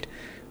judge it.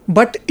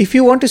 But if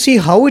you want to see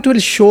how it will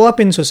show up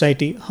in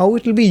society, how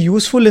it will be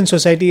useful in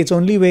society, it's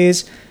only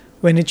ways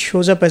when it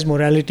shows up as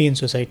morality in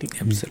society.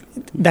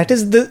 Absolutely. That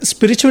is the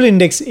spiritual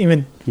index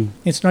even.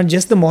 It's not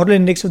just the moral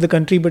index of the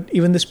country, but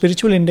even the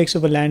spiritual index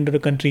of a land or a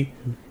country.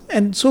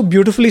 And so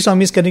beautifully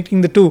Swami is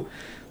connecting the two,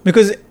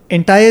 because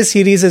entire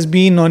series has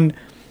been on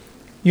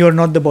you're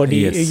not the body,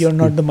 you're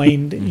not the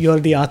mind, you're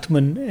the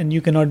Atman, and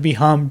you cannot be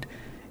harmed.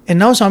 And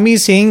now Swami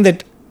is saying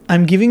that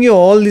I'm giving you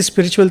all this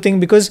spiritual thing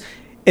because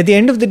at the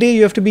end of the day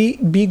you have to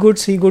be good,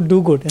 see good,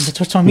 do good. And that's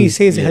what Swami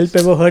says, help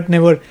ever, hurt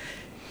never.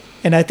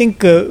 And I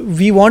think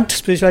we want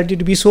spirituality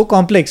to be so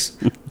complex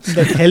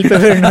that help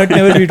ever and hurt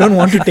never, we don't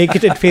want to take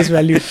it at face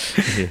value.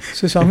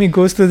 So Swami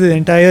goes through the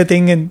entire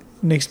thing and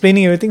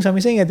explaining everything. Swami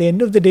is saying at the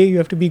end of the day you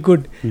have to be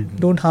good.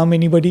 Don't harm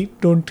anybody,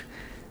 don't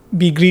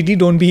be greedy,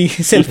 don't be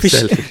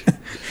selfish.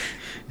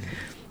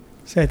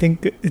 So I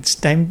think it's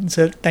time,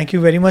 sir. Thank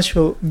you very much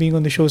for being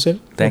on the show, sir.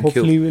 Thank you.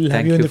 Hopefully we'll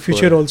have you in the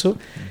future also.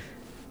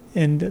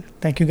 And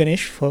thank you,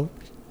 Ganesh, for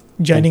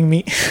joining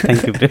me.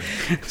 Thank you.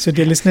 So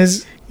dear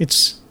listeners,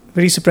 it's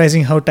very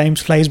surprising how time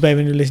flies by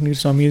when you're listening to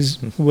Swami's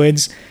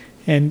words.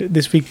 And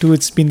this week too,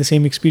 it's been the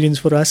same experience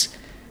for us.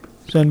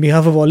 So on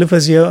behalf of all of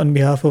us here, on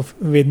behalf of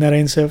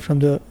Vednarayan sir from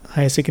the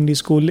Higher Secondary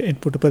School at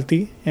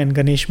Puttaparthi and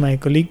Ganesh, my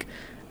colleague,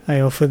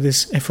 I offer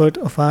this effort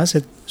of ours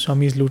at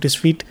Swami's Lotus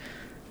Feet.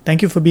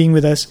 Thank you for being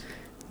with us.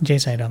 Jai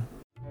Sai Ram.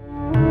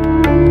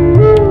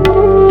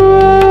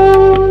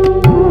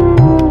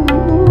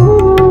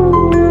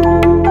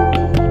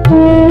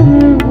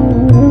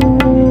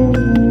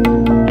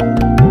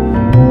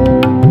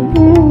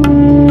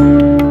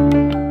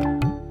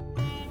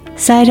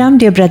 Sai Ram,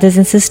 dear brothers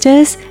and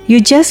sisters,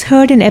 you just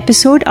heard an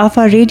episode of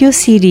our radio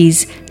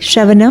series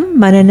Shravanam,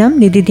 Mananam,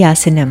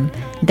 Nididhyasanam,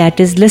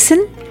 that is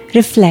Listen,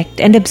 Reflect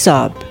and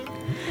Absorb.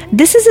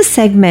 This is a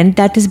segment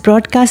that is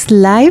broadcast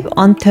live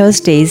on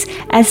Thursdays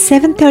at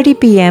 7:30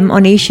 p.m.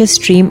 on Asia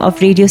stream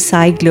of Radio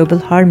Sai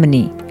Global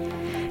Harmony.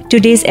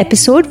 Today's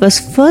episode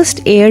was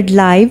first aired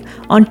live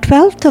on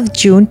 12th of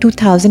June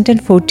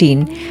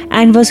 2014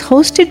 and was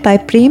hosted by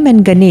Prem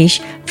and Ganesh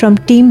from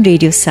Team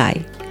Radio Sai.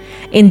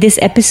 In this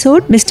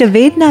episode, Mr.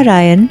 Ved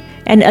Narayan,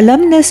 an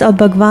alumnus of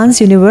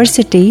Bhagwan's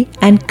University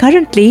and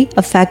currently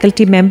a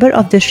faculty member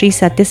of the Sri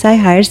Satya Sai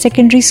Higher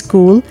Secondary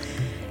School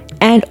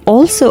and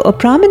also a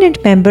prominent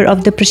member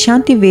of the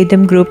Prashanti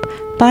Vedam group,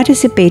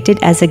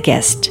 participated as a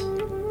guest.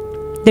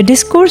 The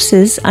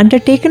discourses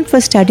undertaken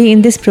for study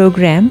in this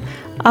program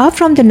are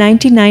from the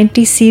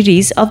 1990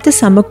 series of the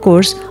summer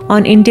course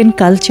on Indian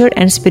culture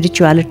and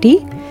spirituality.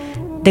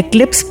 The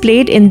clips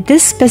played in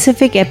this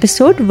specific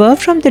episode were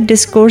from the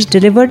discourse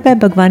delivered by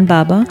Bhagwan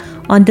Baba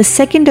on the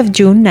 2nd of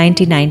June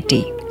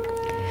 1990.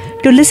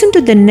 To listen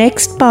to the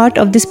next part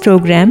of this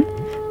program,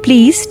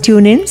 please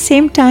tune in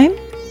same time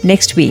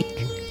next week.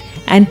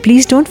 And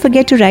please don't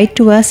forget to write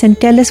to us and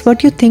tell us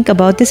what you think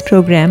about this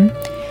program.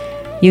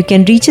 You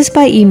can reach us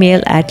by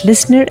email at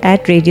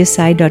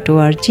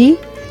listener@radiosai.org.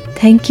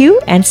 Thank you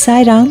and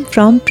Sai Ram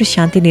from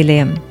Prashanti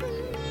Nilayam.